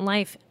a different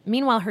life.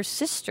 Meanwhile, her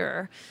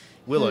sister,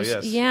 Willow, is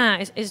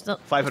the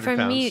 500 for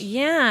pounds.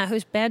 Me,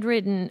 who's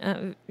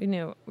bedridden,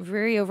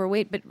 very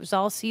overweight, but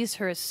Zal sees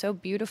her as so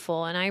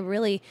beautiful, and I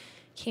really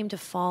came to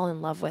fall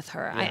in love with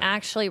her. I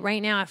actually,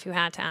 right now, if you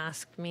had to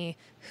ask me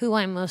who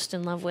I'm most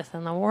in love with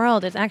in the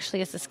world, it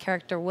actually is this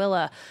character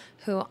Willa,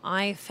 who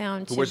I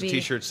found to be... Who wears a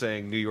T-shirt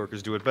saying New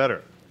Yorkers do it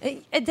better.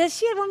 Does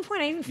she at one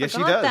point? I even Yes,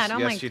 forgot she does. that. Oh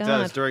yes, my she God.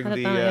 does. During the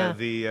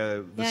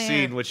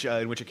scene yeah.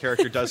 in which a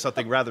character does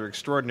something rather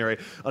extraordinary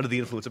under the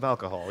influence of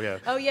alcohol. Yeah.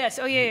 Oh yes.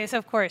 Oh yeah. Yes.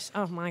 Of course.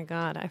 Oh my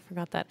God. I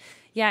forgot that.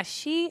 Yeah.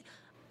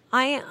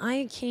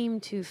 I came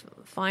to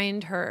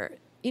find her.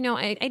 You know,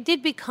 I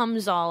did become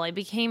Zal. I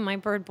became my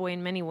bird boy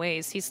in many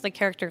ways. He's the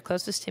character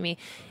closest to me.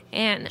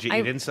 And Did you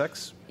eat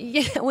insects?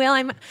 Yeah.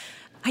 Well,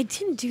 I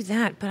didn't do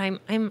that, but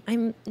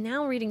I'm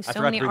now reading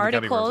so many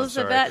articles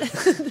about.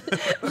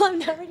 Well, I'm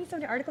now reading so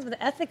many articles about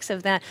the ethics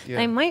of that. Yeah.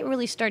 I might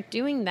really start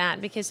doing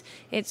that because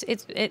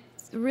it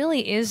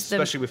really is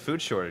especially with food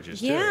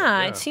shortages.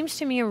 Yeah, it seems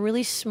to me a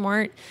really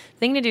smart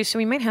thing to do. So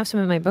we might have some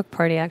at my book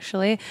party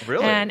actually.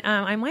 Really? And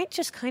I might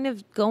just kind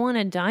of go on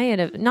a diet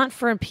of not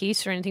for a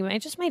piece or anything, but I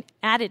just might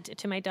add it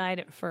to my diet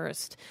at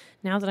first.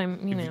 Now that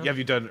I'm, Have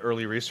you done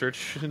early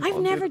research? I've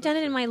never done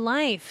it in my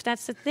life.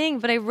 That's the thing.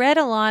 But I read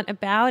a lot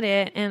about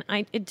it, and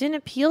it didn't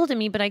appeal to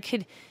me. But I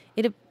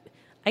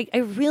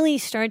really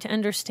started to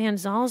understand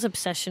Zal's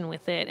obsession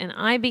with it, and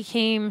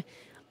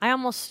I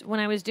almost, when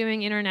I was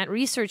doing internet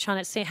research on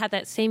it, had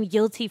that same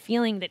guilty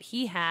feeling that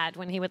he had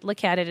when he would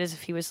look at it as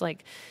if he was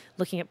like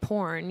looking at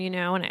porn,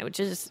 and I would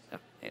just.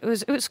 There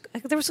was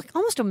like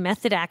almost a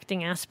method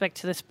acting aspect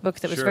to this book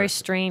that was very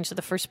strange. So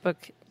the first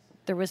book,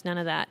 there was none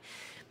of that.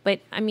 But,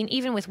 I mean,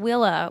 even with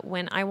Willa,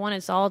 when I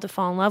wanted Zal to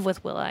fall in love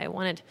with Willa,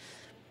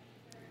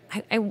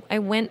 I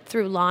went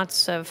through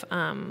lots of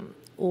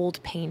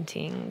old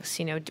paintings,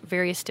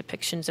 various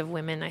depictions of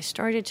women. I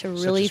started to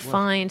really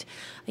find,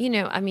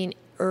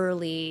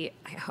 early,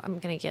 I'm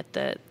going to get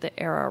the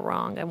era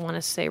wrong. I want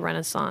to say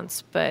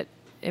Renaissance, but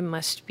it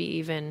must be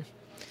even...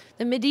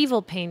 The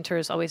medieval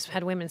painters always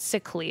had women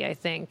sickly, I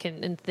think,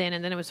 and thin,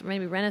 and then it was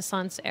maybe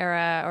Renaissance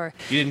era, or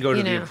you didn't go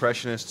to the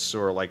Impressionists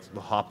or like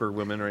the Hopper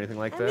women or anything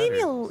like that.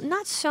 Maybe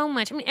not so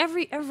much. I mean,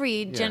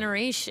 every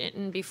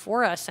generation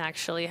before us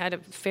actually had a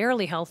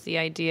fairly healthy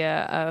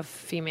idea of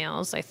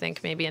females. I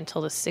think maybe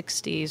until the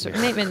 '60s,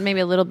 or maybe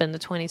a little bit in the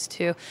 '20s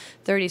too,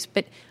 '30s.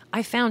 But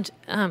I found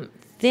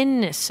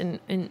thinness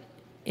in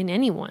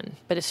anyone,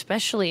 but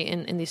especially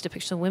in these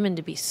depictions of women,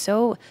 to be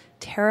so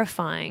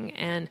terrifying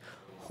and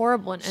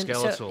horrible and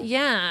skeletal.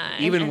 So,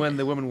 even when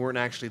the women weren't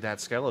actually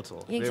that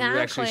skeletal. Exactly. They were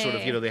actually sort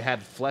of, they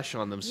had flesh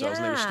on themselves,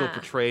 and they were still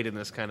portrayed in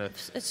this kind of...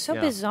 It's so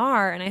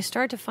bizarre, and I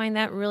started to find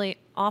that really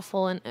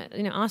awful. And,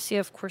 Asya,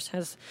 of course,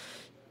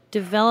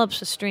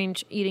 develops a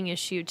strange eating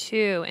issue,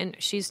 too, and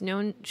she's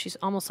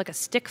almost like a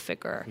stick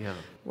figure,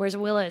 whereas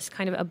Willa is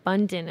kind of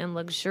abundant and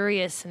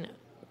luxurious and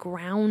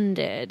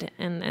grounded,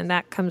 and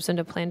that comes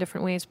into play in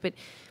different ways, but...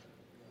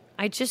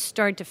 I just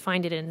started to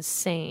find it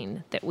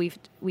insane that we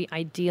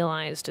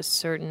idealized a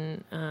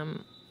certain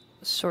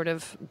sort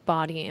of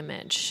body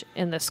image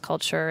in this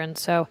culture, and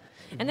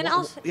then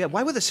also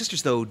why with the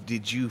sisters though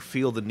did you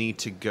feel the need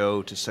to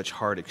go to such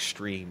hard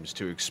extremes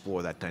to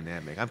explore that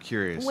dynamic? I'm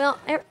curious. Well,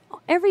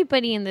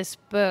 everybody in this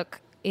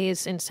book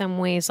is in some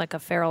ways like a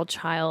feral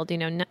child.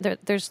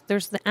 There's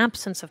the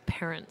absence of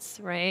parents,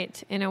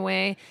 right, in a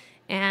way,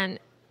 and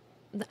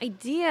the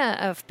idea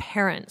of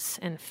parents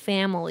and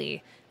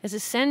family is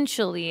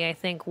essentially, I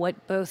think,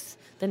 what both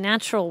the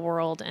natural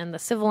world and the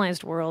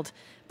civilized world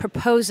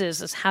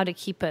proposes as how to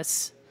keep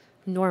us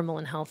normal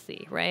and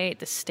healthy, right?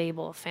 The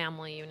stable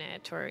family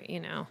unit, or,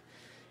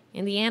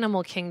 in the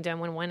animal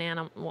kingdom, when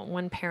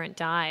one parent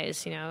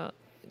dies,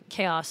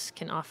 chaos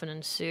can often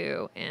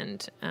ensue.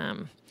 And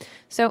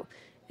so,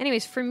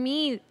 anyways, for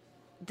me,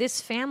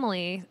 this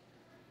family,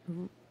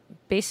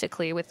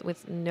 basically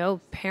with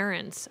no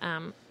parents,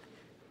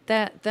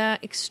 the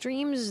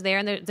extremes there,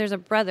 and there's a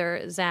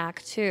brother,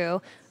 Zach,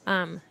 too.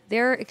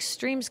 Their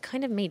extremes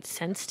kind of made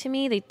sense to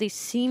me. They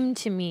seemed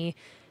to me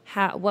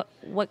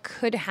what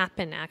could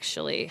happen,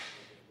 actually,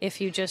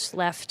 if you just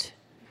left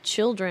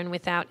children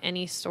without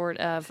any sort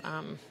of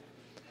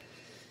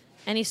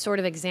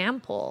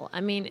example. I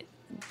mean,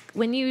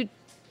 when you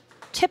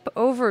tip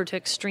over to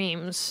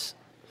extremes,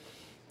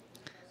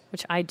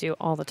 which I do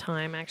all the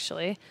time,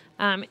 actually,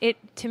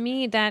 to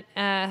me that...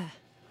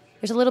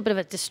 there's a little bit of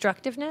a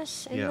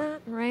destructiveness in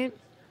that, right?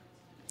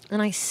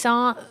 And I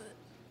saw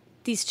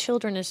these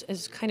children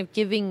as kind of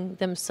giving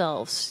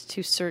themselves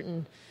to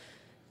certain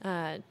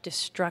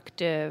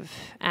destructive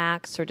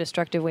acts or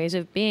destructive ways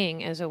of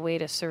being as a way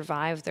to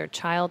survive their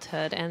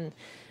childhood. And,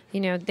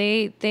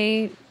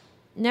 they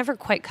never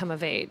quite come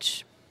of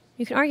age.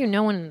 You can argue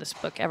no one in this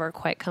book ever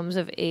quite comes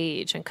of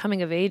age. And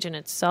coming of age in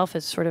itself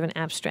is sort of an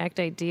abstract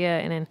idea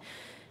in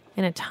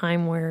a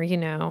time where,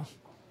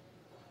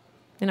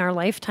 in our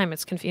lifetime,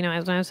 it's confusing.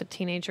 When I was a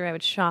teenager, I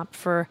would shop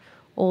for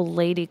old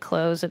lady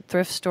clothes at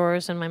thrift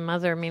stores, and my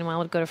mother, meanwhile,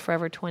 would go to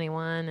Forever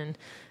 21, and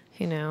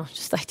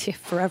just the idea of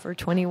Forever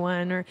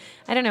 21, or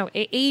I don't know.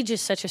 Age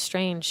is such a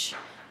strange.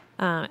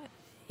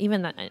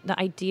 Even the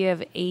idea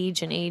of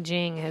age and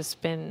aging has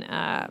been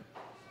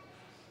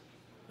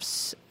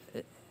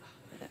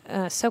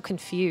so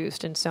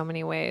confused in so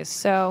many ways.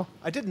 So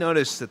I did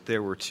notice that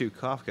there were 2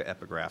 Kafka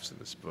epigraphs in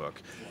this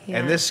book, Yeah.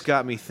 and this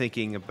got me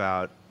thinking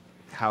about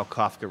how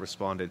Kafka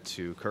responded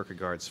to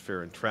Kierkegaard's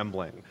Fear and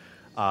Trembling,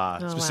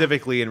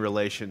 specifically in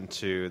relation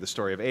to the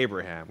story of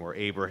Abraham, where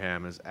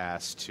Abraham is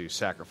asked to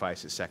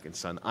sacrifice his second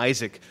son,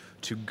 Isaac,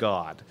 to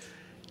God.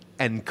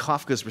 And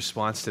Kafka's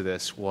response to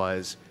this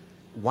was,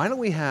 why don't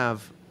we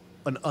have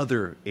an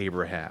other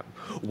Abraham?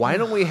 Why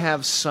don't we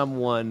have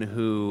someone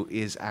who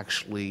is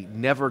actually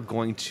never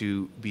going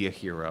to be a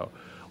hero?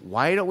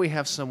 Why don't we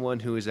have someone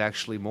who is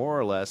actually more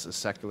or less a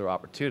secular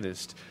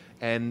opportunist?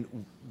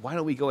 And why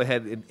don't we go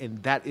ahead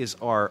and that is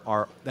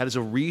that is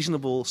a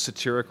reasonable,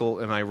 satirical,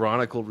 and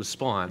ironical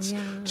response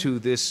to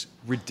this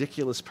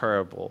ridiculous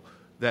parable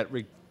that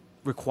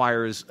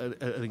requires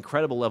an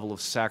incredible level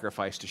of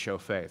sacrifice to show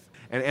faith.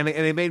 And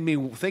it made me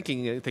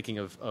thinking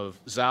of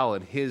Zal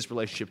and his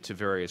relationship to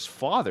various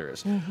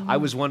fathers. Mm-hmm. I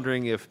was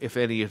wondering if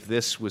any of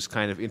this was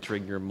kind of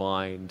entering your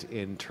mind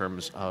in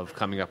terms of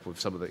coming up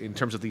with in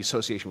terms of the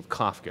association with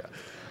Kafka,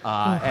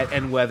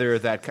 and whether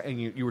that.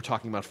 And you were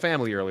talking about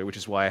family earlier, which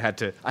is why I had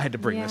to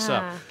bring this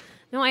up.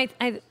 No,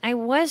 I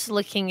was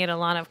looking at a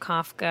lot of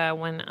Kafka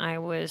when I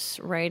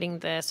was writing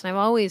this, and I've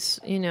always,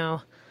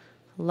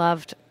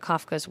 loved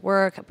Kafka's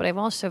work, but I've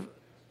also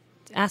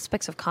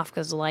aspects of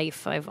Kafka's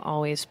life I've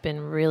always been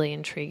really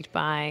intrigued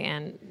by,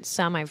 and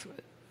some I've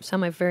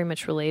very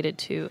much related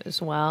to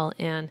as well.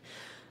 And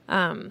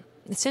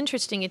it's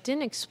interesting. It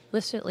didn't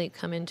explicitly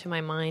come into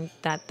my mind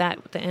that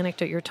the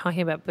anecdote you're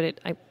talking about, but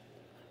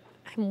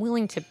I'm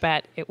willing to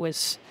bet it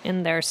was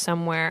in there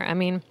somewhere. I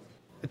mean,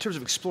 in terms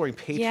of exploring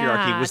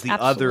patriarchy, was the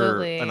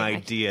absolutely. other an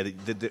idea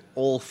that the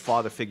old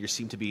father figures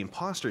seem to be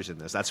imposters in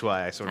this? That's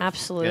why I sort of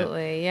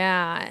absolutely,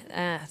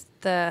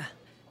 the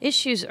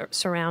issues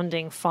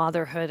surrounding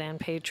fatherhood and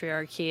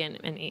patriarchy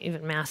and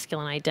even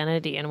masculine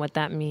identity and what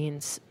that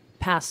means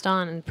passed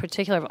on in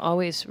particular have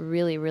always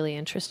really, really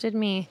interested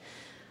me.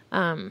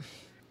 And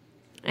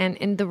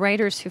the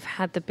writers who've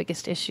had the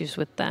biggest issues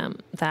with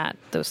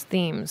those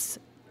themes,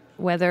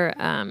 whether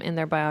in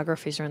their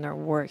biographies or in their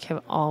work,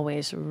 have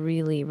always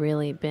really,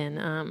 really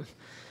been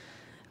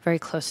very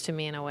close to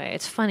me in a way.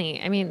 It's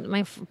funny. I mean,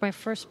 my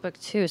first book,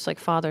 too, is like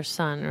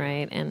father-son,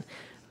 right? And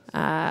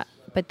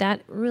but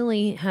that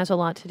really has a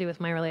lot to do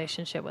with my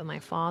relationship with my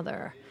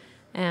father.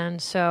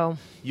 And so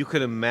you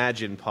could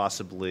imagine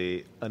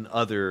possibly an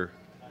other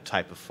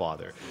type of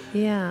father.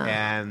 Yeah.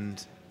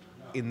 And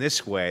in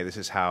this way, this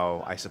is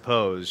how I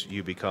suppose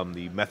you become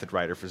the method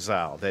writer for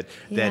Zal. That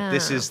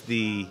this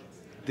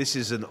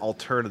is an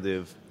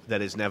alternative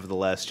that is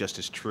nevertheless just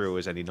as true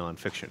as any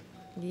nonfiction.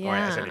 Or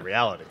as any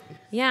reality.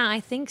 Yeah, I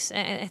think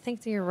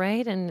that you're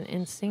right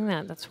in seeing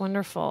that. That's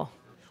wonderful.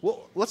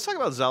 Well, let's talk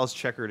about Zal's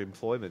checkered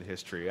employment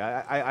history.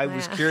 I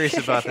was curious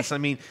about this. I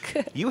mean,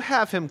 you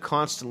have him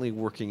constantly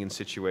working in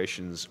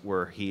situations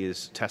where he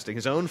is testing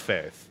his own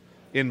faith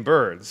in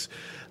birds.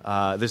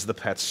 There's the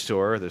pet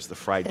store. There's the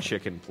fried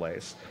chicken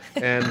place.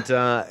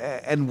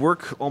 And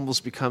work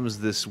almost becomes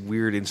this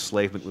weird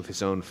enslavement with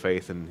his own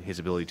faith and his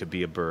ability to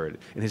be a bird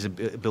and his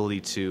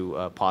ability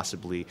to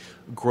possibly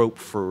grope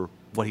for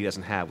what he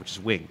doesn't have, which is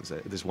wings.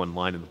 There's one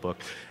line in the book.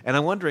 And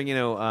I'm wondering,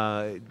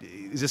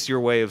 is this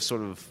your way of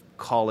sort of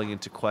calling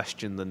into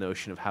question the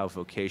notion of how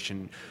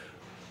vocation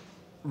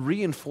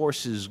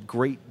reinforces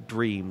great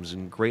dreams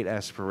and great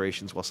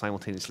aspirations while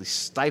simultaneously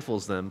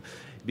stifles them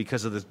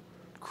because of the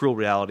cruel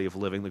reality of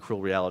living, the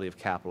cruel reality of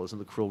capitalism,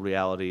 the cruel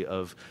reality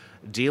of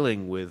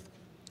dealing with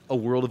a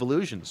world of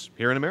illusions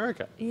here in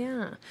America?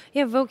 Yeah.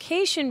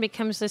 Vocation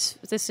becomes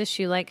this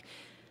issue like,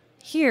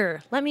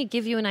 here, let me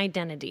give you an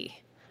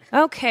identity.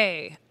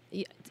 Okay,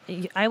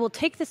 I will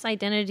take this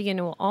identity and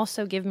it will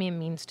also give me a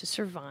means to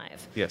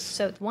survive. Yes.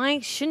 So why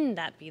shouldn't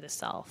that be the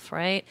self,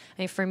 right?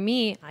 I mean, for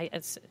me,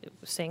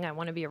 saying I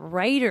want to be a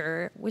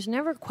writer was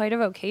never quite a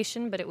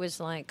vocation, but it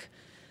was like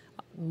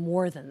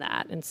more than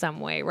that in some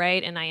way,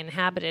 right? And I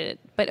inhabited it.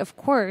 But of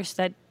course,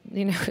 that,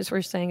 as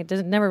we're saying, it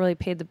never really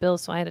paid the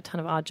bills, so I had a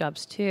ton of odd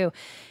jobs too.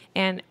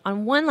 And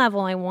on one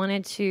level, I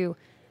wanted to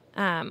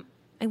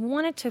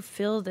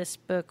fill this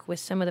book with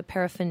some of the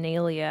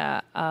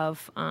paraphernalia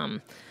of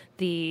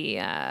the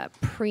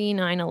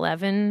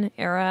pre-9/11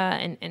 era,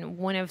 and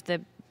one of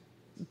the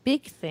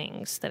big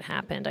things that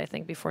happened, I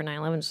think, before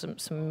 9/11 was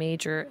some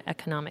major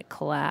economic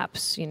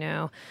collapse,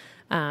 about,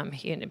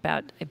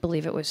 I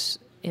believe it was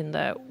in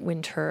the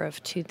winter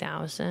of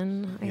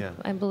 2000,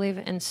 I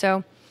believe. And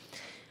so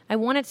I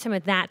wanted some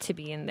of that to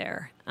be in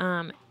there.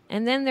 And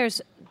then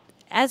there's,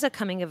 as a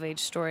coming-of-age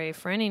story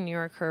for any New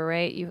Yorker,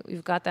 right,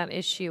 you've got that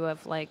issue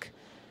of, like,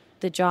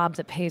 the job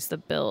that pays the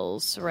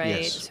bills,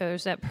 right? Yes. So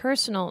there's that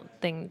personal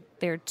thing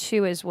there,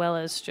 too, as well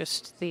as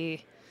just the,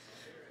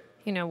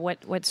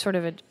 what sort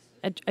of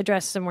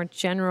addresses a more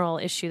general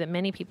issue that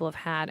many people have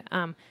had.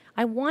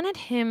 I wanted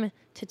him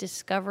to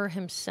discover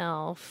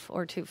himself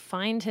or to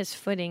find his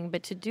footing,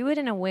 but to do it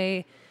in a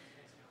way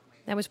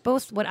that was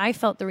both what I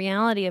felt the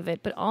reality of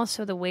it, but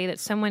also the way that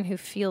someone who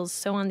feels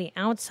so on the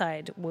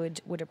outside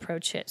would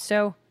approach it.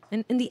 So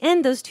in the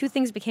end, those two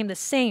things became the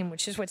same,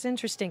 which is what's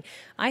interesting.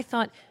 I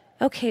thought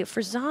okay,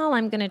 for Zal,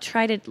 I'm going to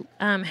try to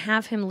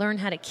have him learn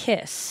how to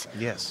kiss.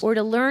 Yes. Or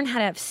to learn how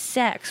to have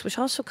sex, which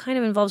also kind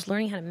of involves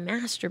learning how to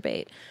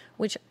masturbate,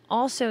 which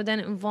also then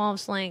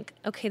involves like,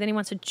 okay, then he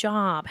wants a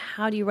job.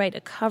 How do you write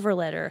a cover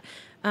letter?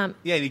 And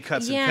he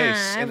cuts and yeah,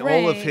 pastes. And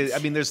right. all of his, I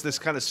mean, there's this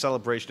kind of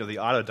celebration of the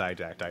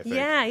autodidact, I think.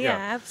 Yeah,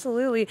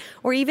 absolutely.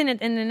 Or even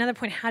in another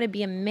point, how to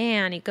be a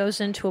man. He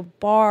goes into a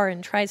bar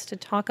and tries to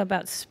talk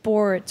about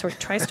sports or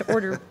tries to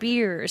order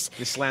beers.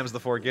 He slams the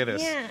 4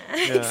 Guinness. Yeah,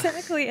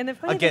 exactly. And the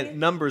funny Again, thing,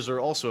 numbers are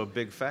also a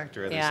big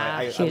factor in this.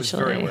 I was hugely.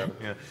 very aware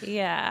of it.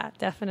 Yeah,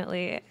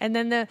 definitely. And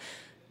then the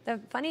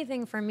funny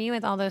thing for me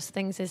with all those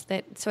things is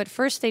that, so at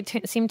first they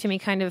seemed to me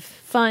kind of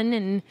fun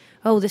and,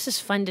 oh, this is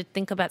fun to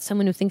think about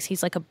someone who thinks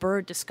he's like a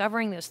bird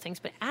discovering those things.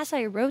 But as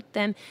I wrote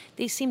them,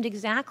 they seemed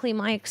exactly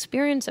my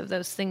experience of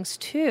those things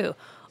too.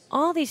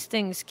 All these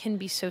things can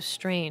be so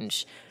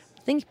strange.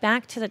 Think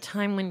back to the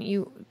time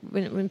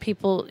when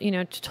people,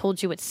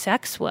 told you what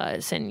sex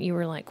was and you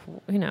were like,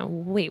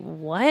 wait,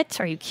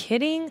 what? Are you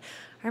kidding?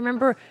 I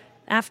remember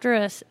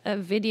after a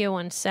video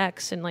on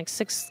sex in like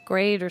 6th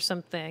grade or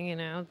something,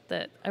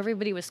 that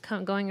everybody was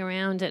going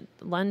around at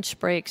lunch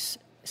breaks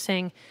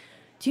saying,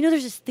 do you know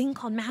there's this thing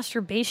called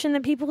masturbation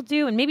that people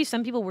do? And maybe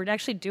some people were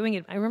actually doing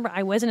it. I remember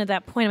I wasn't at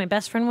that point. My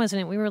best friend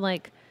wasn't. We were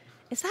like,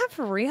 is that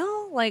for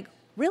real? Like,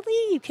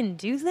 really? You can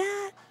do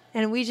that?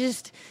 And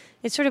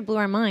it sort of blew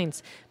our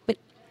minds. But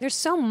there's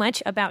so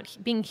much about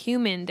being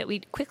human that we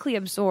quickly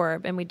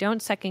absorb and we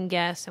don't second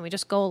guess and we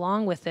just go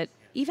along with it.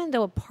 Even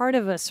though a part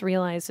of us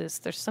realizes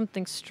there's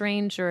something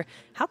strange or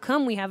how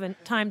come we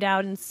haven't timed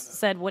out and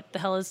said, what the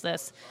hell is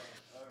this?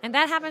 And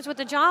that happens with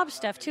the job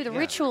stuff, too. The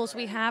rituals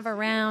we have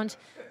around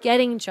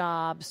getting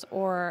jobs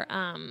or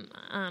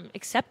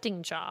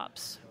accepting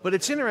jobs. But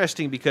it's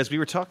interesting because we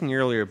were talking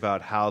earlier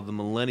about how the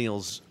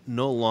millennials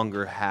no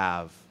longer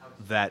have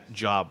that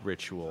job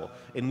ritual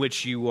in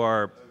which you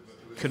are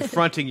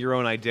confronting your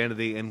own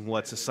identity and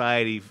what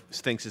society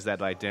thinks is that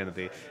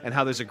identity, and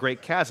how there's a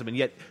great chasm. And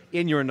yet,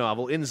 in your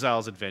novel, in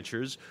Zal's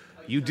Adventures,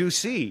 you do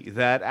see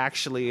that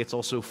actually it's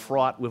also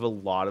fraught with a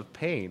lot of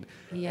pain.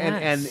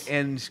 Yes.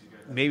 And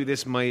maybe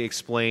this might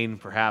explain,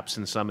 perhaps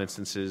in some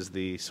instances,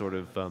 the sort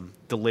of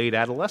delayed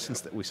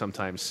adolescence that we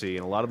sometimes see.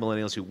 And a lot of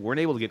millennials who weren't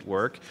able to get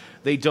work,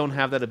 they don't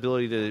have that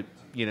ability to,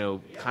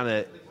 kind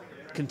of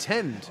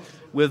contend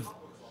with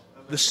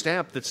the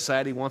stamp that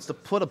society wants to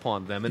put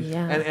upon them.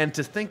 And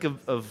to think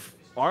of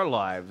our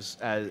lives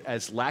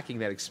as lacking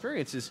that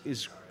experience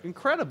is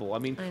incredible. I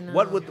mean,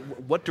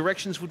 what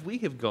directions would we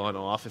have gone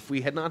off if we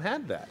had not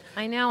had that?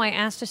 I know. I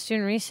asked a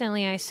student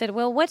recently, I said,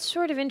 well, what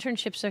sort of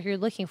internships are you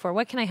looking for?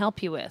 What can I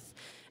help you with?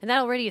 And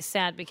that already is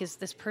sad because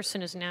this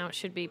person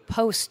should be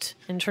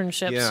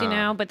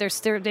post-internships, but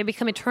they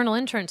become eternal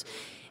interns.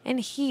 And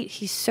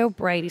he's so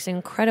bright. He's an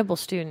incredible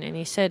student. And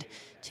he said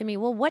to me,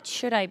 well, what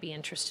should I be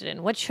interested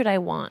in? What should I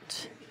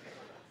want?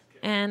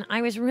 And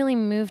I was really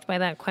moved by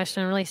that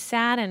question, really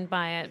saddened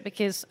by it,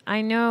 because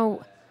I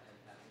know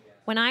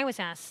when I was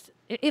asked,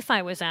 if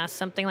I was asked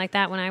something like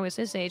that when I was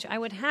his age, I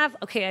would have,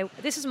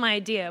 this is my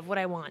idea of what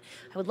I want.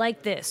 I would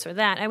like this or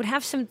that. I would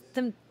have some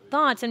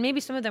thoughts, and maybe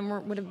some of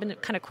them would have been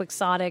kind of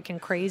quixotic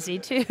and crazy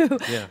too,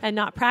 and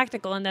not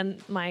practical. And then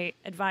my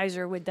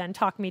advisor would then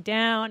talk me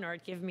down or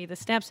give me the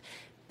steps.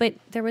 But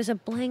there was a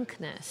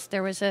blankness.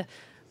 There was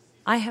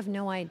I have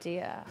no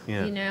idea,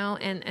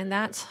 and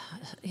that's,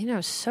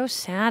 so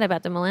sad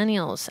about the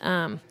millennials.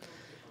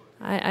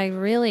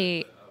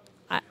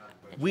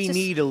 We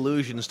need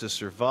illusions to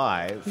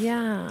survive.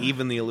 Yeah.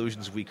 Even the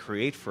illusions we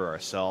create for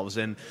ourselves.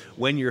 And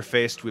when you're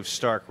faced with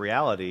stark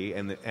reality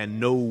and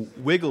no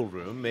wiggle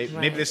room,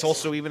 maybe this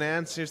also even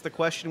answers the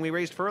question we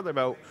raised further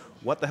about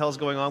what the hell's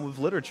going on with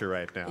literature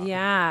right now.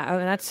 Yeah. Oh,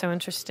 that's so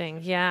interesting.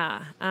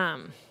 Yeah.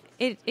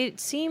 It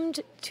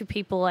seemed to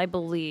people, I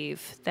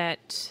believe,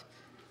 that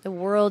the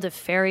world of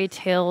fairy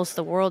tales,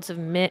 the worlds of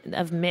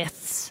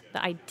myths,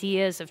 the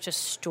ideas of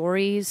just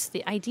stories,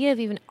 the idea of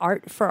even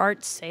art for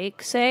art's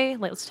sake,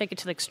 let's take it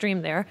to the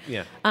extreme there,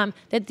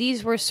 that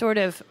these were sort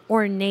of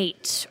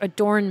ornate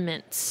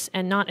adornments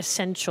and not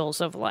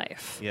essentials of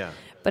life. Yeah.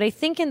 But I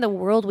think in the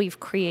world we've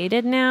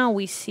created now,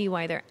 we see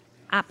why they're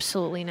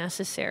absolutely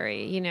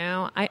necessary.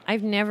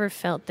 I've never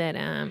felt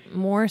that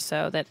more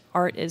so that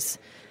art is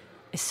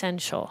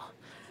essential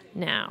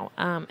now,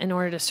 in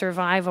order to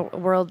survive a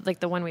world like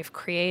the one we've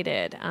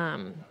created.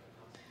 And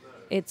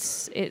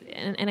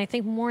I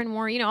think more and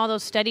more, all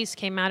those studies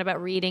came out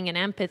about reading and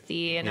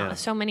empathy, and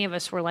so many of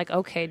us were like,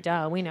 okay,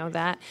 duh, we know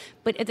that.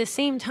 But at the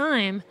same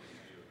time,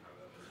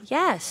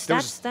 yes, there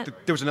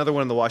was another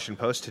one in the Washington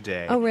Post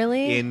today. Oh,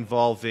 really?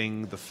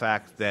 Involving the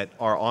fact that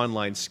our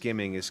online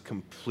skimming is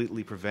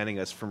completely preventing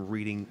us from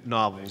reading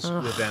novels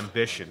with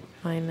ambition.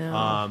 I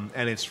know.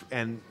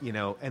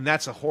 And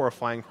that's a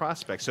horrifying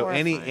prospect. So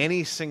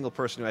any single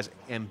person who has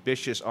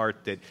ambitious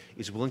art that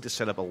is willing to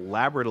set up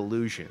elaborate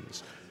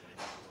illusions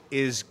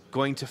is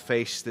going to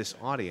face this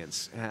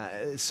audience.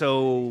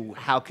 So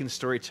how can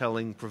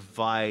storytelling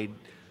provide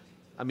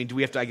I mean, do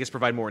we have to, I guess,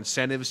 provide more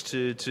incentives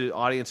to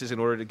audiences in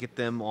order to get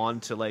them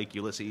on to, like,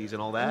 Ulysses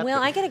and all that?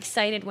 Well, I get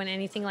excited when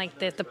anything like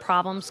the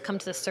problems come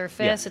to the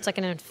surface. Yeah. It's like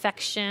an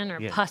infection or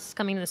pus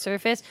coming to the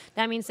surface.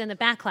 That means then the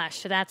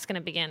backlash to that's going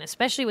to begin,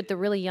 especially with the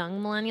really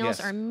young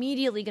millennials are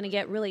immediately going to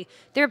get really,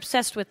 they're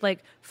obsessed with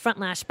like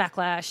frontlash,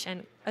 backlash,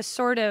 and a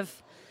sort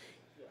of,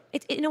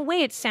 in a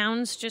way it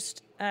sounds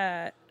just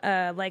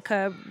like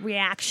a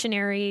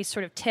reactionary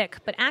sort of tick,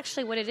 but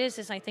actually what it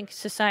is I think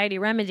society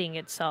remedying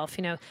itself.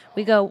 You know,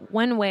 we go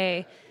one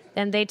way,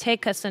 then they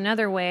take us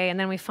another way, and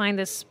then we find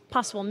this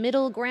possible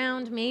middle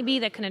ground maybe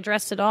that can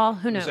address it all.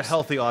 Who knows? There's a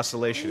healthy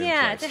oscillation in place.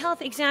 Yeah, it's a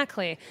healthy,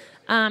 exactly.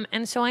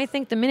 And so I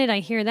think the minute I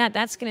hear that,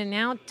 that's going to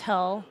now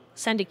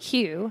send a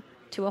cue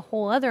to a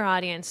whole other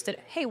audience that,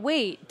 hey,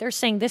 wait, they're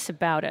saying this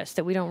about us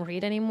that we don't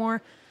read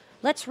anymore.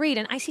 Let's read.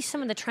 And I see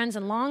some of the trends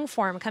in long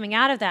form coming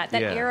out of that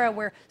era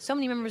where so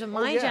many members of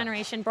my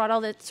generation brought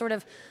all that sort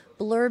of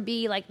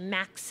blurby, like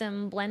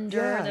Maxim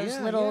blender, those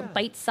little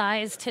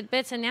bite-sized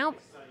tidbits. And now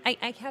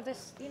I have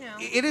this, you know.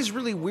 It is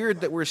really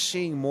weird that we're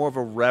seeing more of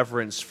a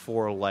reverence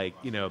for, like,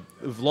 you know,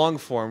 long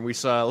form. We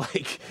saw,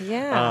 like,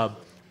 God,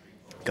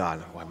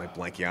 why am I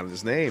blanking out on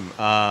his name?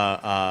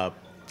 Frank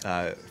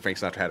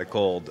Sinatra had a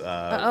cold.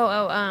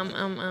 Oh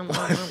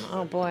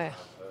boy.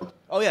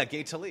 Oh yeah,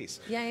 Gay Talese.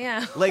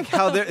 Yeah. Like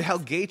how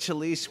Gay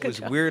Talese was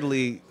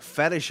weirdly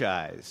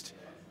fetishized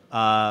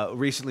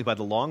recently by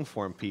the long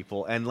form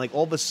people, and like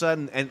all of a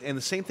sudden, and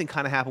the same thing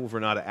kind of happened with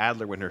Renata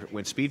Adler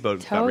when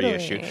Speedboat got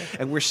reissued,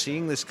 and we're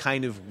seeing this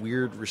kind of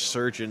weird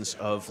resurgence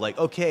of like,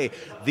 okay,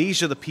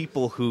 these are the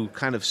people who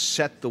kind of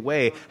set the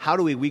way. How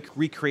do we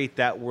recreate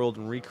that world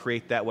and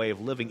recreate that way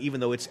of living, even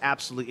though it's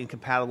absolutely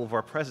incompatible with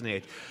our present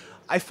age?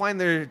 I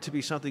find there to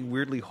be something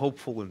weirdly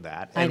hopeful in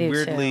that, and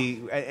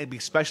and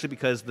especially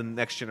because the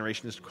next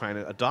generation is trying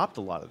to adopt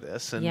a lot of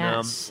this.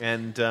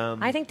 And,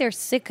 I think they're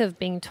sick of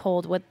being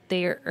told what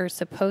they are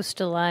supposed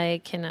to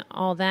like and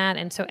all that,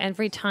 and so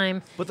every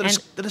time. But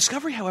the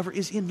discovery, however,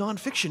 is in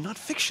nonfiction, not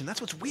fiction. That's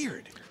what's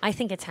weird. I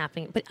think it's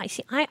happening, but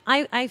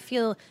I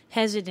feel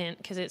hesitant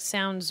because it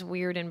sounds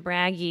weird and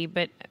braggy,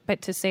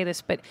 but to say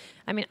this, but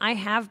I mean, I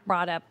have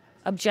brought up.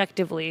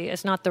 Objectively,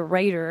 as not the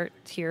writer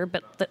here,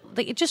 but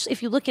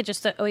if you look at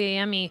just the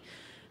OAME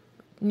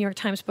New York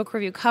Times Book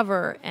Review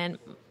cover, and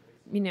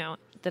you know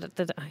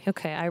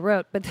I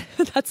wrote, but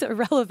that's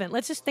irrelevant.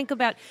 Let's just think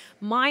about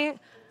my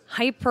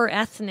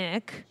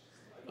hyper-ethnic,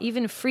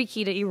 even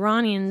freaky to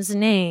Iranian's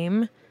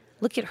name.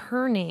 Look at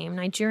her name: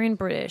 Nigerian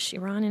British,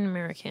 Iranian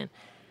American,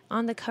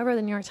 on the cover of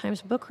the New York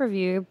Times Book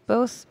Review.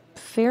 Both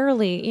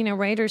fairly,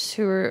 writers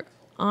who are.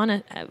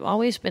 Have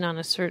always been on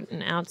a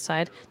certain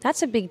outside.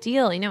 That's a big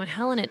deal. And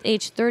Helen at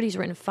age 30 has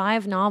written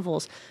 5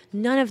 novels.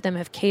 None of them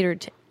have catered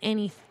to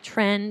any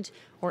trend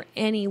or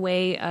any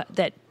way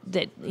that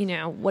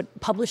what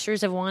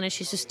publishers have wanted.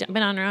 She's just been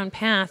on her own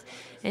path.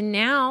 And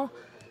now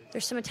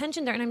there's some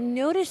attention there. And I'm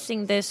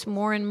noticing this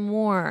more and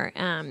more,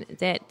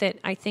 that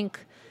I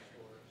think...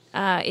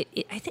 I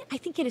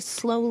think it is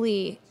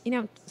slowly...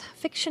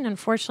 fiction,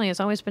 unfortunately, has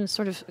always been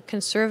sort of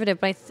conservative.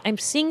 But I'm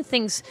seeing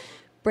things...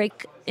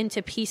 break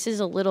into pieces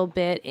a little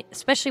bit,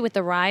 especially with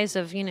the rise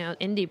of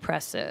indie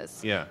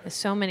presses. Yeah, there's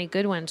so many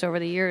good ones over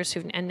the years,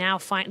 and now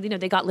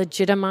they got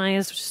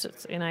legitimized.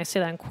 And I say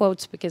that in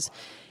quotes because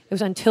it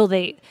was until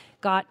they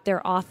got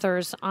their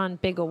authors on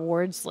big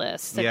awards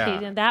lists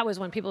that was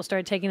when people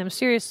started taking them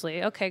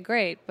seriously. Okay,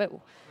 great, but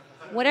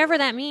whatever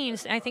that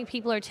means, I think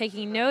people are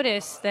taking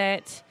notice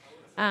that.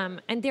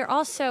 And they're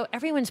also,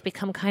 everyone's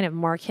become kind of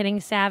marketing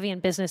savvy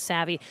and business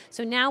savvy.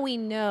 So now we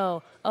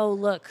know, oh,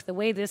 look, the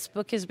way this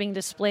book is being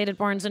displayed at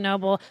Barnes &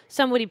 Noble,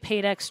 somebody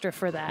paid extra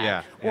for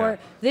that. Or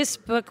this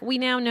book, we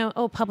now know,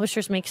 oh,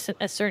 publishers make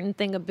a certain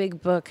thing a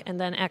big book, and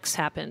then X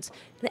happens.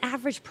 The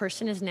average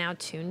person is now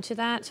tuned to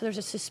that. So there's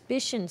a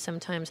suspicion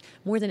sometimes,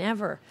 more than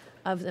ever,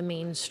 of the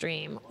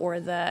mainstream.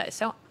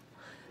 So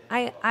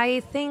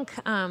I think...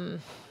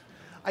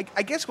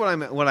 I guess what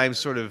I'm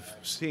sort of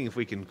seeing if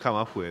we can come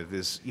up with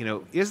is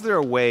there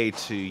a way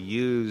to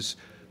use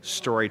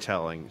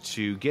storytelling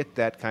to get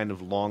that kind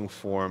of long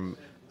form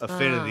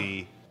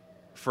affinity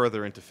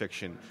further into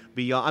fiction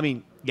beyond? I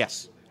mean,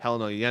 yes,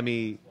 Helen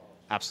Oyeyemi,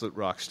 absolute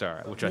rock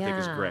star, which I think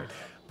is great.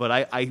 But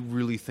I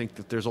really think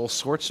that there's all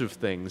sorts of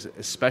things,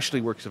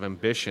 especially works of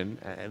ambition,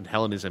 and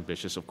Helen is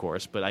ambitious, of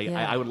course. But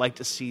I would like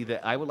to see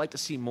that. I would like to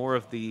see more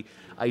of the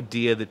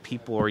idea that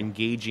people are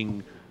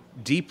engaging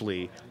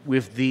deeply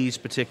with these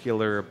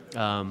particular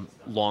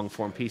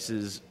long-form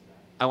pieces.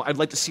 I'd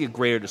like to see a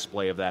greater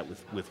display of that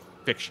with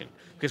fiction,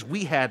 because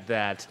we had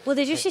that. Well,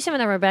 did you see some of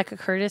the Rebecca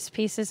Curtis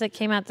pieces that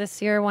came out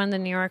this year, one, the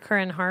New Yorker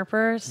and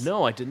Harper's?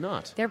 No, I did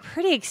not. They're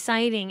pretty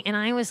exciting, and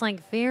I was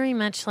like very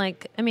much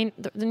like, I mean,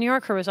 the New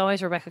Yorker was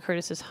always Rebecca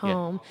Curtis's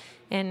home,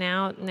 and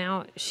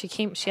now she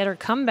had her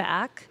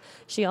comeback.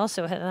 She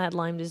also had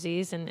Lyme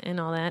disease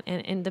and all that,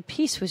 and the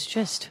piece was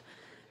just...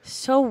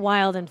 so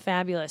wild and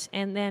fabulous.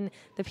 And then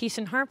the piece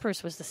in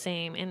Harper's was the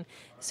same. And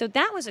so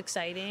that was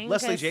exciting.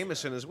 Leslie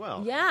Jameson as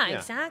well. Yeah,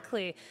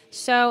 exactly.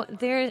 So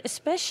there,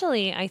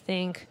 especially, I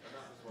think,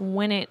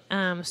 when it,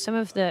 some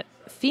of the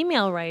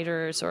female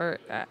writers or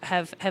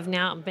have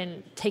now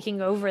been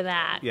taking over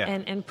that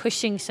and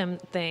pushing some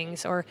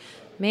things. Or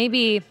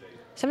maybe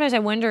sometimes I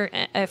wonder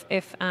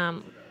if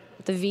the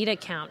Vita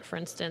count, for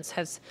instance,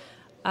 has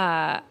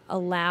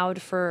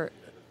allowed for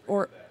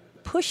or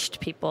pushed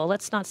people,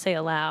 let's not say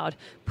allowed,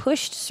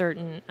 pushed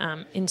certain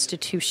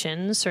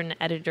institutions, certain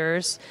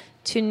editors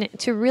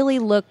to really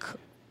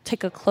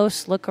take a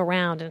close look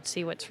around and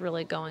see what's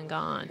really going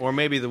on. Or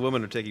maybe the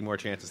women are taking more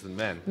chances than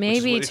men.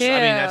 Maybe too. I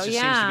mean, that just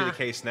seems to be the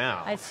case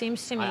now. It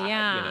seems to me,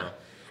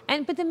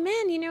 But the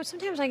men,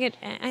 sometimes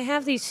I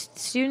have these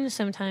students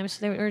sometimes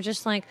that are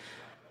just like,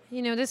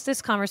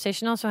 this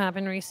conversation also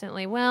happened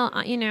recently. Well,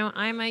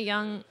 I'm a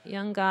young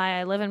guy.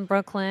 I live in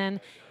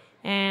Brooklyn.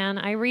 And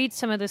I read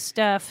some of the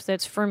stuff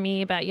that's for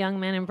me about young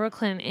men in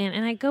Brooklyn,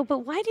 and I go,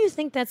 but why do you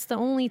think that's the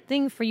only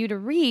thing for you to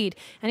read?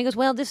 And he goes,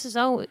 well, this is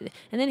all. And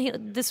then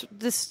this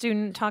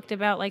student talked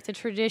about like the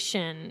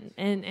tradition,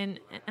 and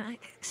I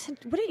said,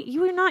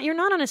 you're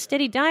not on a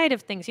steady diet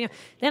of things,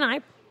 Then I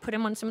put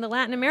him on some of the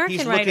Latin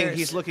American writers.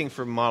 He's looking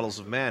for models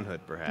of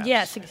manhood, perhaps.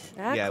 Yes,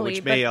 exactly. Yeah,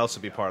 which may also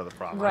be part of the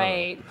problem.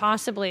 Right,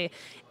 possibly.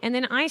 And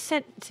then I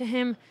said to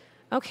him,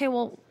 okay,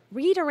 well,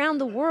 read around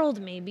the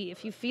world, maybe,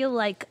 if you feel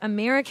like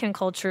American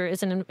culture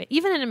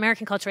even in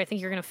American culture, I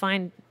think you're going to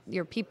find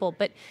your people.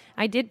 But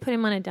I did put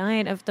him on a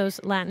diet of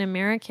those Latin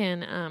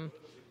American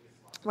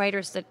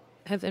writers that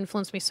have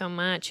influenced me so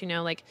much,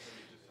 like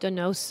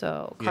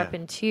Donoso,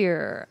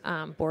 Carpentier,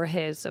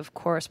 Borges, of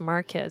course,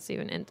 Marquez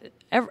even.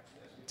 And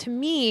to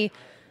me,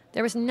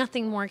 there was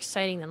nothing more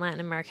exciting than Latin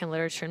American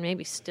literature, and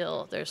maybe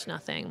still there's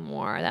nothing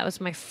more. That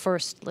was my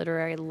first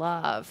literary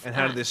love. And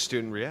how did this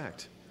student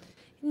react?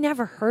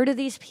 Never heard of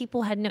these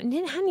people, hadn't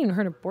even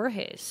heard of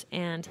Borges,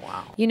 and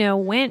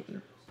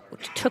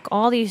took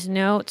all these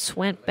notes,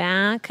 went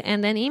back,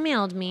 and then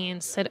emailed me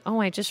and said,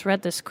 I just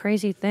read this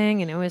crazy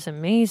thing and it was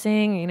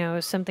amazing, it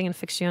was something in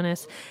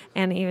Ficciones,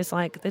 and he was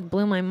like, that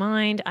blew my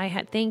mind.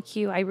 Thank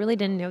you, I really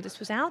didn't know this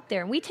was out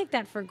there. And we take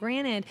that for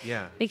granted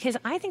because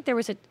I think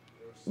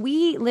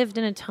we lived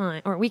in a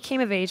time, or we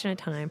came of age in a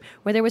time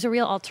where there was a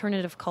real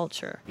alternative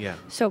culture. Yeah.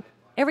 So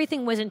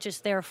everything wasn't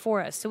just there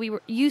for us. So we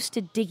were used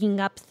to digging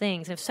up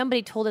things. If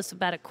somebody told us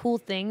about a cool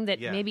thing that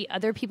maybe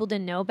other people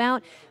didn't know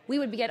about, we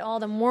would get all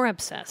the more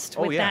obsessed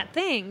with that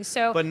thing.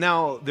 So, but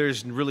now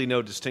there's really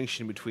no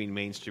distinction between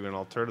mainstream and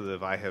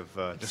alternative. I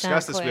have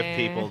discussed this with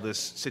people, this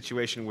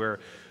situation where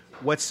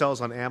what sells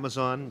on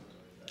Amazon,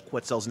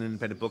 what sells in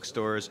independent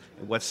bookstores,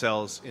 and what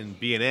sells in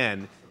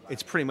B&N,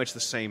 it's pretty much the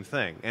same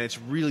thing. And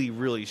it's really,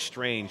 really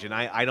strange. And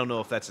I don't know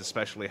if that's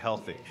especially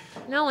healthy.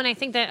 No, and I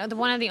think that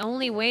one of the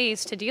only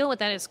ways to deal with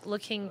that is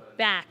looking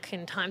back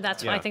in time.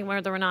 That's why I think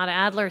where the Renata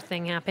Adler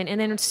thing happened.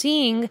 And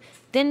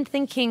then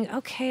thinking,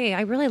 okay,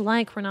 I really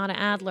like Renata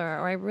Adler,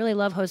 or I really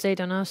love Jose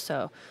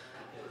Donoso.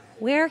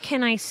 Where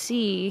can I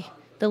see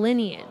the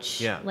lineage?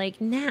 Yeah.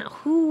 Like now,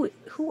 who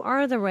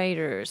are the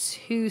writers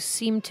who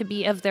seem to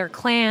be of their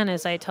clan,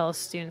 as I tell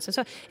students? And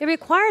so it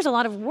requires a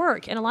lot of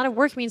work, and a lot of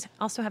work means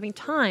also having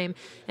time,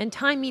 and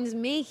time means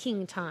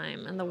making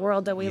time in the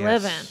world that we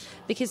live in,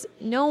 because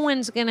no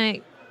one's going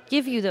to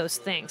give you those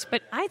things.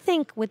 But I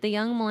think with the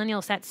young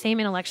millennials, that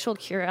same intellectual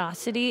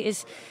curiosity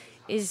is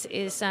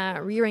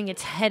rearing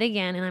its head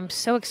again, and I'm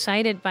so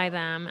excited by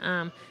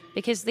them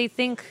because they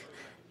think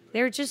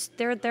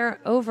they're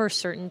over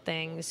certain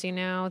things,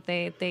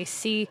 They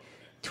see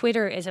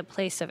Twitter as a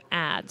place of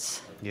ads.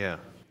 Yeah.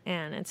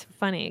 And it's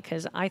funny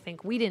because I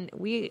think when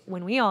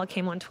we all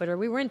came on Twitter,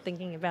 we weren't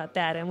thinking about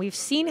that, and we've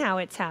seen how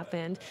it's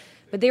happened,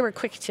 but they were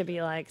quick to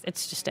be like,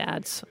 it's just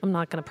ads. I'm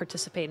not going to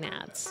participate in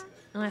ads.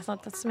 And I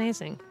thought that's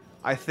amazing.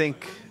 I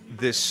think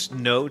this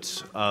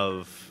note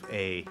of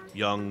a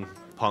young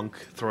punk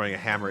throwing a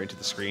hammer into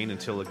the screen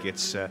until it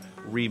gets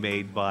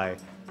remade by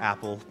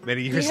Apple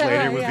many years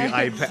later with the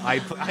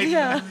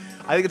iPad.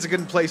 I think it's a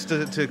good place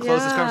to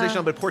close this conversation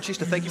on. But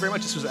Porochista, thank you very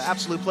much. This was an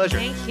absolute pleasure.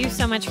 Thank you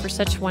so much for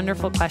such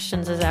wonderful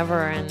questions as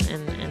ever, and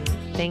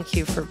thank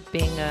you for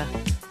being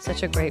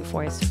such a great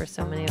voice for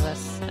so many of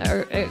us,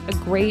 a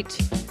great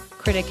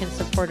critic and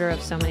supporter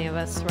of so many of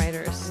us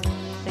writers.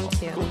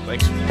 Thank you. Cool.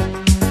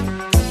 Thanks.